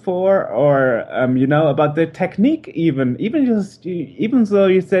voiceover for, or about the technique. Even though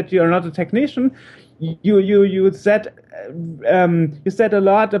you said you're not a technician, you said a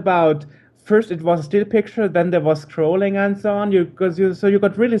lot about. First, it was a still picture, then there was scrolling and so on. So you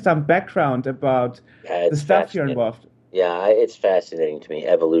got really some background about Yeah, the it's stuff you're fascinating. involved. Yeah, it's fascinating to me.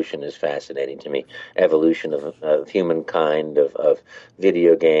 Evolution is fascinating to me. Evolution of humankind, of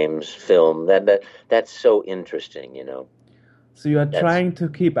video games, film. That's so interesting. So you are That's trying to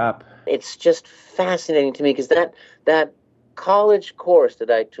keep up. It's just fascinating to me because that college course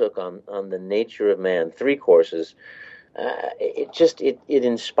that I took on the nature of man, 3 courses, it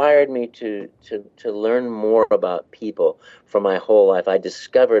inspired me to learn more about people for my whole life. I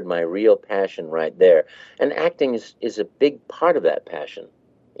discovered my real passion right there, and acting is a big part of that passion.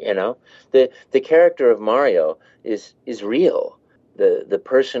 The character of Mario is real. The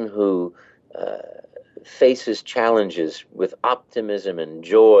person who faces challenges with optimism and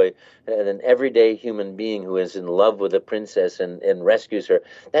joy, and an everyday human being who is in love with a princess and rescues her.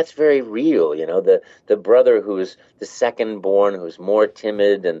 That's very real. The brother who is the second born, who's more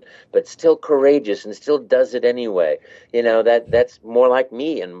timid but still courageous and still does it anyway. That's more like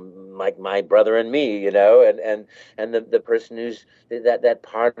me and like my brother and me. And the person who's that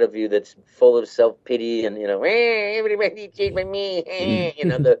part of you that's full of self-pity and everybody cheat by me.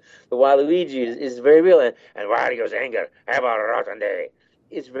 The Waluigi is very real, and Wario's anger, how about a rotten day?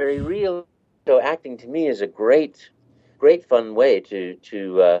 It's very real. So acting to me is a great, great fun way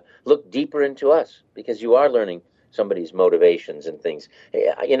to look deeper into us, because you are learning somebody's motivations and things.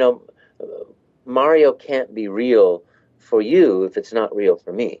 Mario can't be real for you if it's not real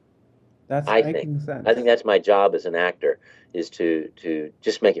for me. That's I think. making I sense. think that's my job as an actor, is to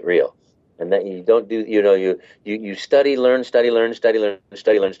just make it real. And that you don't do, you study, learn, study, learn, study, learn,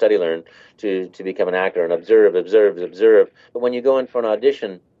 study, learn, study, learn to become an actor, and observe, observe, observe. But when you go in for an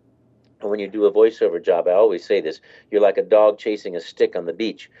audition, and when you do a voiceover job, I always say this: you're like a dog chasing a stick on the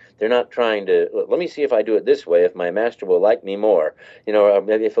beach. They're not trying to, let me see if I do it this way, if my master will like me more. Or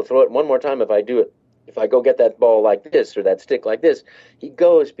maybe if he'll throw it one more time, if I go get that ball like this or that stick like this. He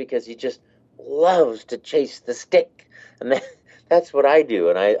goes because he just loves to chase the stick. And that's what I do.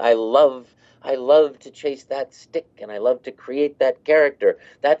 And I love to chase that stick, and I love to create that character.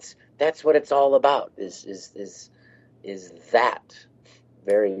 That's what it's all about, is that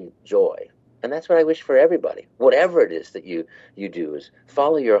very joy. And that's what I wish for everybody. Whatever it is that you do, is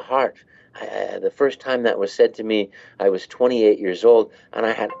follow your heart. The first time that was said to me, I was 28 years old, and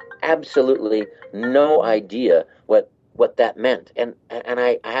I had absolutely no idea what that meant. And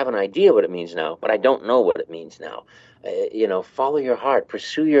I have an idea what it means now, but I don't know what it means now. Follow your heart,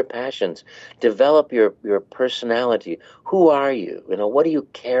 pursue your passions, develop your personality. Who are you? What do you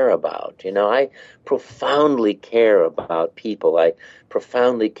care about? I profoundly care about people. I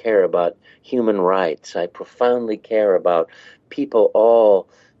profoundly care about human rights. I profoundly care about people all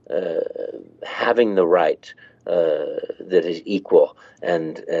having the right that is equal,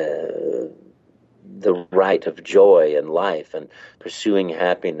 and the right of joy and life and pursuing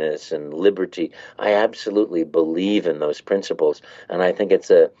happiness and liberty. I absolutely believe in those principles, and I think it's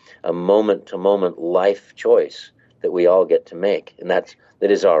a moment-to-moment life choice that we all get to make, and that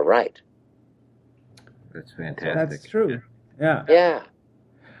is our right. That's fantastic. That's true. Yeah.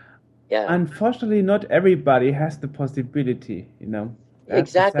 Yeah. Unfortunately, not everybody has the possibility. That's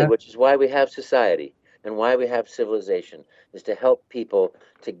Exactly, sad. which is why we have society and why we have civilization, is to help people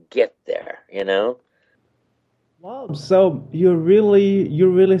to get there. Well, so you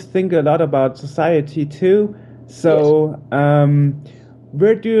really think a lot about society too. So,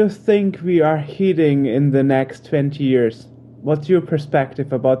 where do you think we are heading in the next 20 years? What's your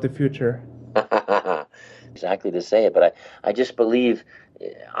perspective about the future? Exactly to say it, but I just believe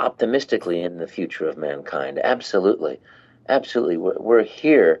optimistically in the future of mankind. Absolutely. Absolutely. We're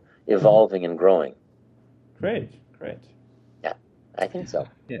here evolving and growing. Great. Yeah, I think so.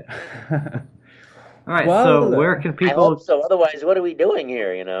 Yeah. All right, Well, so where can I people... hope so. Otherwise, what are we doing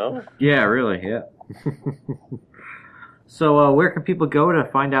here, you know? Yeah, really, yeah. So where can people go to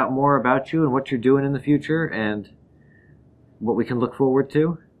find out more about you and what you're doing in the future and what we can look forward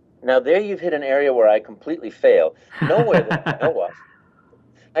to? Now, there you've hit an area where I completely fail. Nowhere that I know of.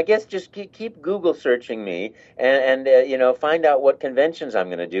 I guess just keep Google searching me and find out what conventions I'm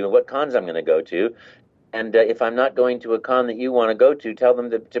going to do and what cons I'm going to go to. And if I'm not going to a con that you want to go to, tell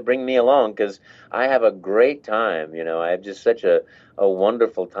them to bring me along, because I have a great time. I have just such a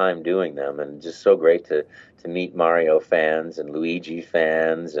wonderful time doing them, and just so great to meet Mario fans and Luigi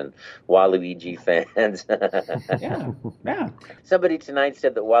fans and Waluigi fans. Yeah. Somebody tonight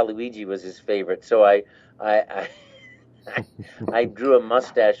said that Waluigi was his favorite, so I drew a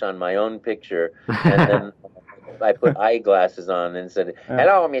mustache on my own picture, and then I put eyeglasses on and said,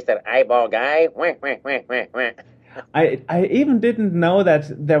 "Hello, Mr. Eyeball Guy." I even didn't know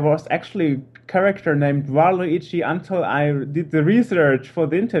that there was actually a character named Waluigi until I did the research for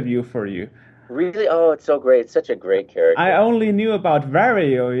the interview for you. Really? Oh, it's so great. It's such a great character. I only knew about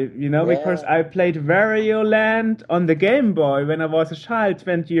Wario, because I played Wario Land on the Game Boy when I was a child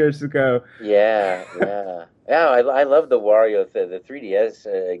 20 years ago. Yeah. I love the Wario, the 3DS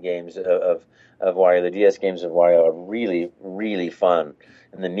games of Wario. The DS games of Wario are really, really fun,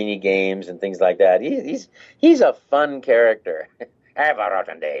 and the mini games and things like that. He's a fun character. Have a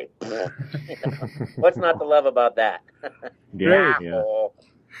rotten day. What's not to love about that? Yeah.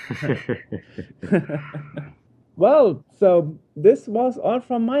 Well, so this was all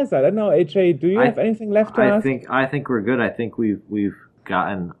from my side. I don't know, AJ, do you have anything left to ask? I think we're good. I think we've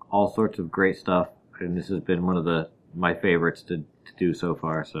gotten all sorts of great stuff, and this has been one of my favorites to do so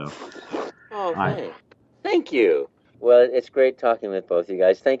far. So, Thank you. Well, it's great talking with both you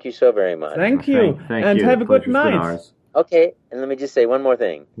guys. Thank you so very much. Thank you, thank and you. have a good Pleasure's been night. ours. Okay, and let me just say one more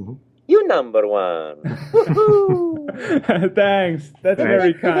thing. Mm-hmm. You number one. Woohoo! Thanks. That's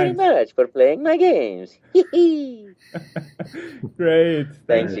very Thank you very kind. much for playing my games. Great.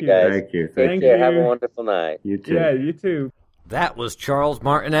 Thanks, you guys. Thank you. Take Thank care. you. Have a wonderful night. You too. Yeah, you too. That was Charles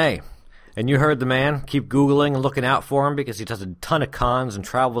Martinet. And you heard the man. Keep Googling and looking out for him because he does a ton of cons and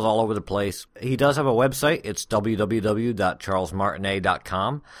travels all over the place. He does have a website. It's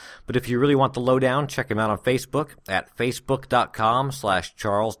www.charlesmartinet.com. But if you really want the lowdown, check him out on Facebook at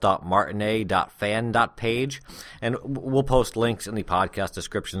facebook.com/charles.martinet.fan.page. And we'll post links in the podcast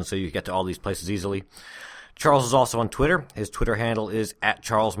description so you get to all these places easily. Charles is also on Twitter. His Twitter handle is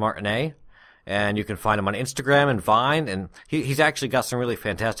 @CharlesMartinet. And you can find him on Instagram and Vine, and he's actually got some really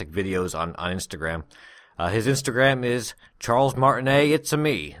fantastic videos on Instagram. His Instagram is Charles Martinet, it's a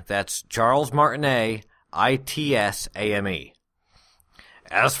me. That's Charles Martinet, ITSAME.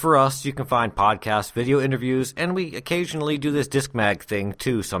 As for us, you can find podcasts, video interviews, and we occasionally do this Disc Mag thing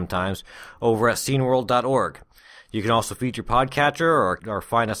too sometimes over at sceneworld.org. You can also feed your podcatcher or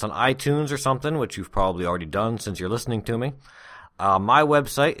find us on iTunes or something, which you've probably already done since you're listening to me. My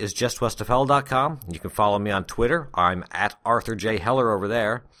website is justwestofhell.com. You can follow me on Twitter. I'm at Arthur J. Heller over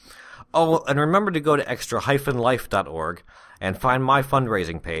there. Oh, and remember to go to extra-life.org and find my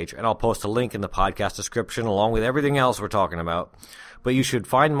fundraising page, and I'll post a link in the podcast description along with everything else we're talking about. But you should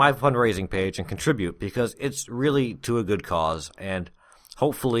find my fundraising page and contribute because it's really to a good cause, and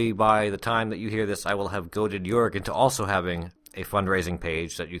hopefully by the time that you hear this, I will have goaded Jörg into also having a fundraising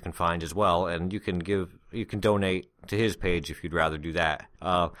page that you can find as well, and you can donate to his page if you'd rather do that.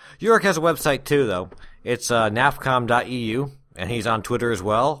 Jörg has a website too, though. It's nafcom.eu, and he's on Twitter as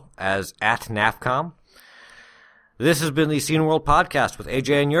well as @nafcom. This has been the Scene World Podcast with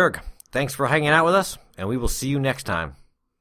AJ and Jörg. Thanks for hanging out with us, and we will see you next time.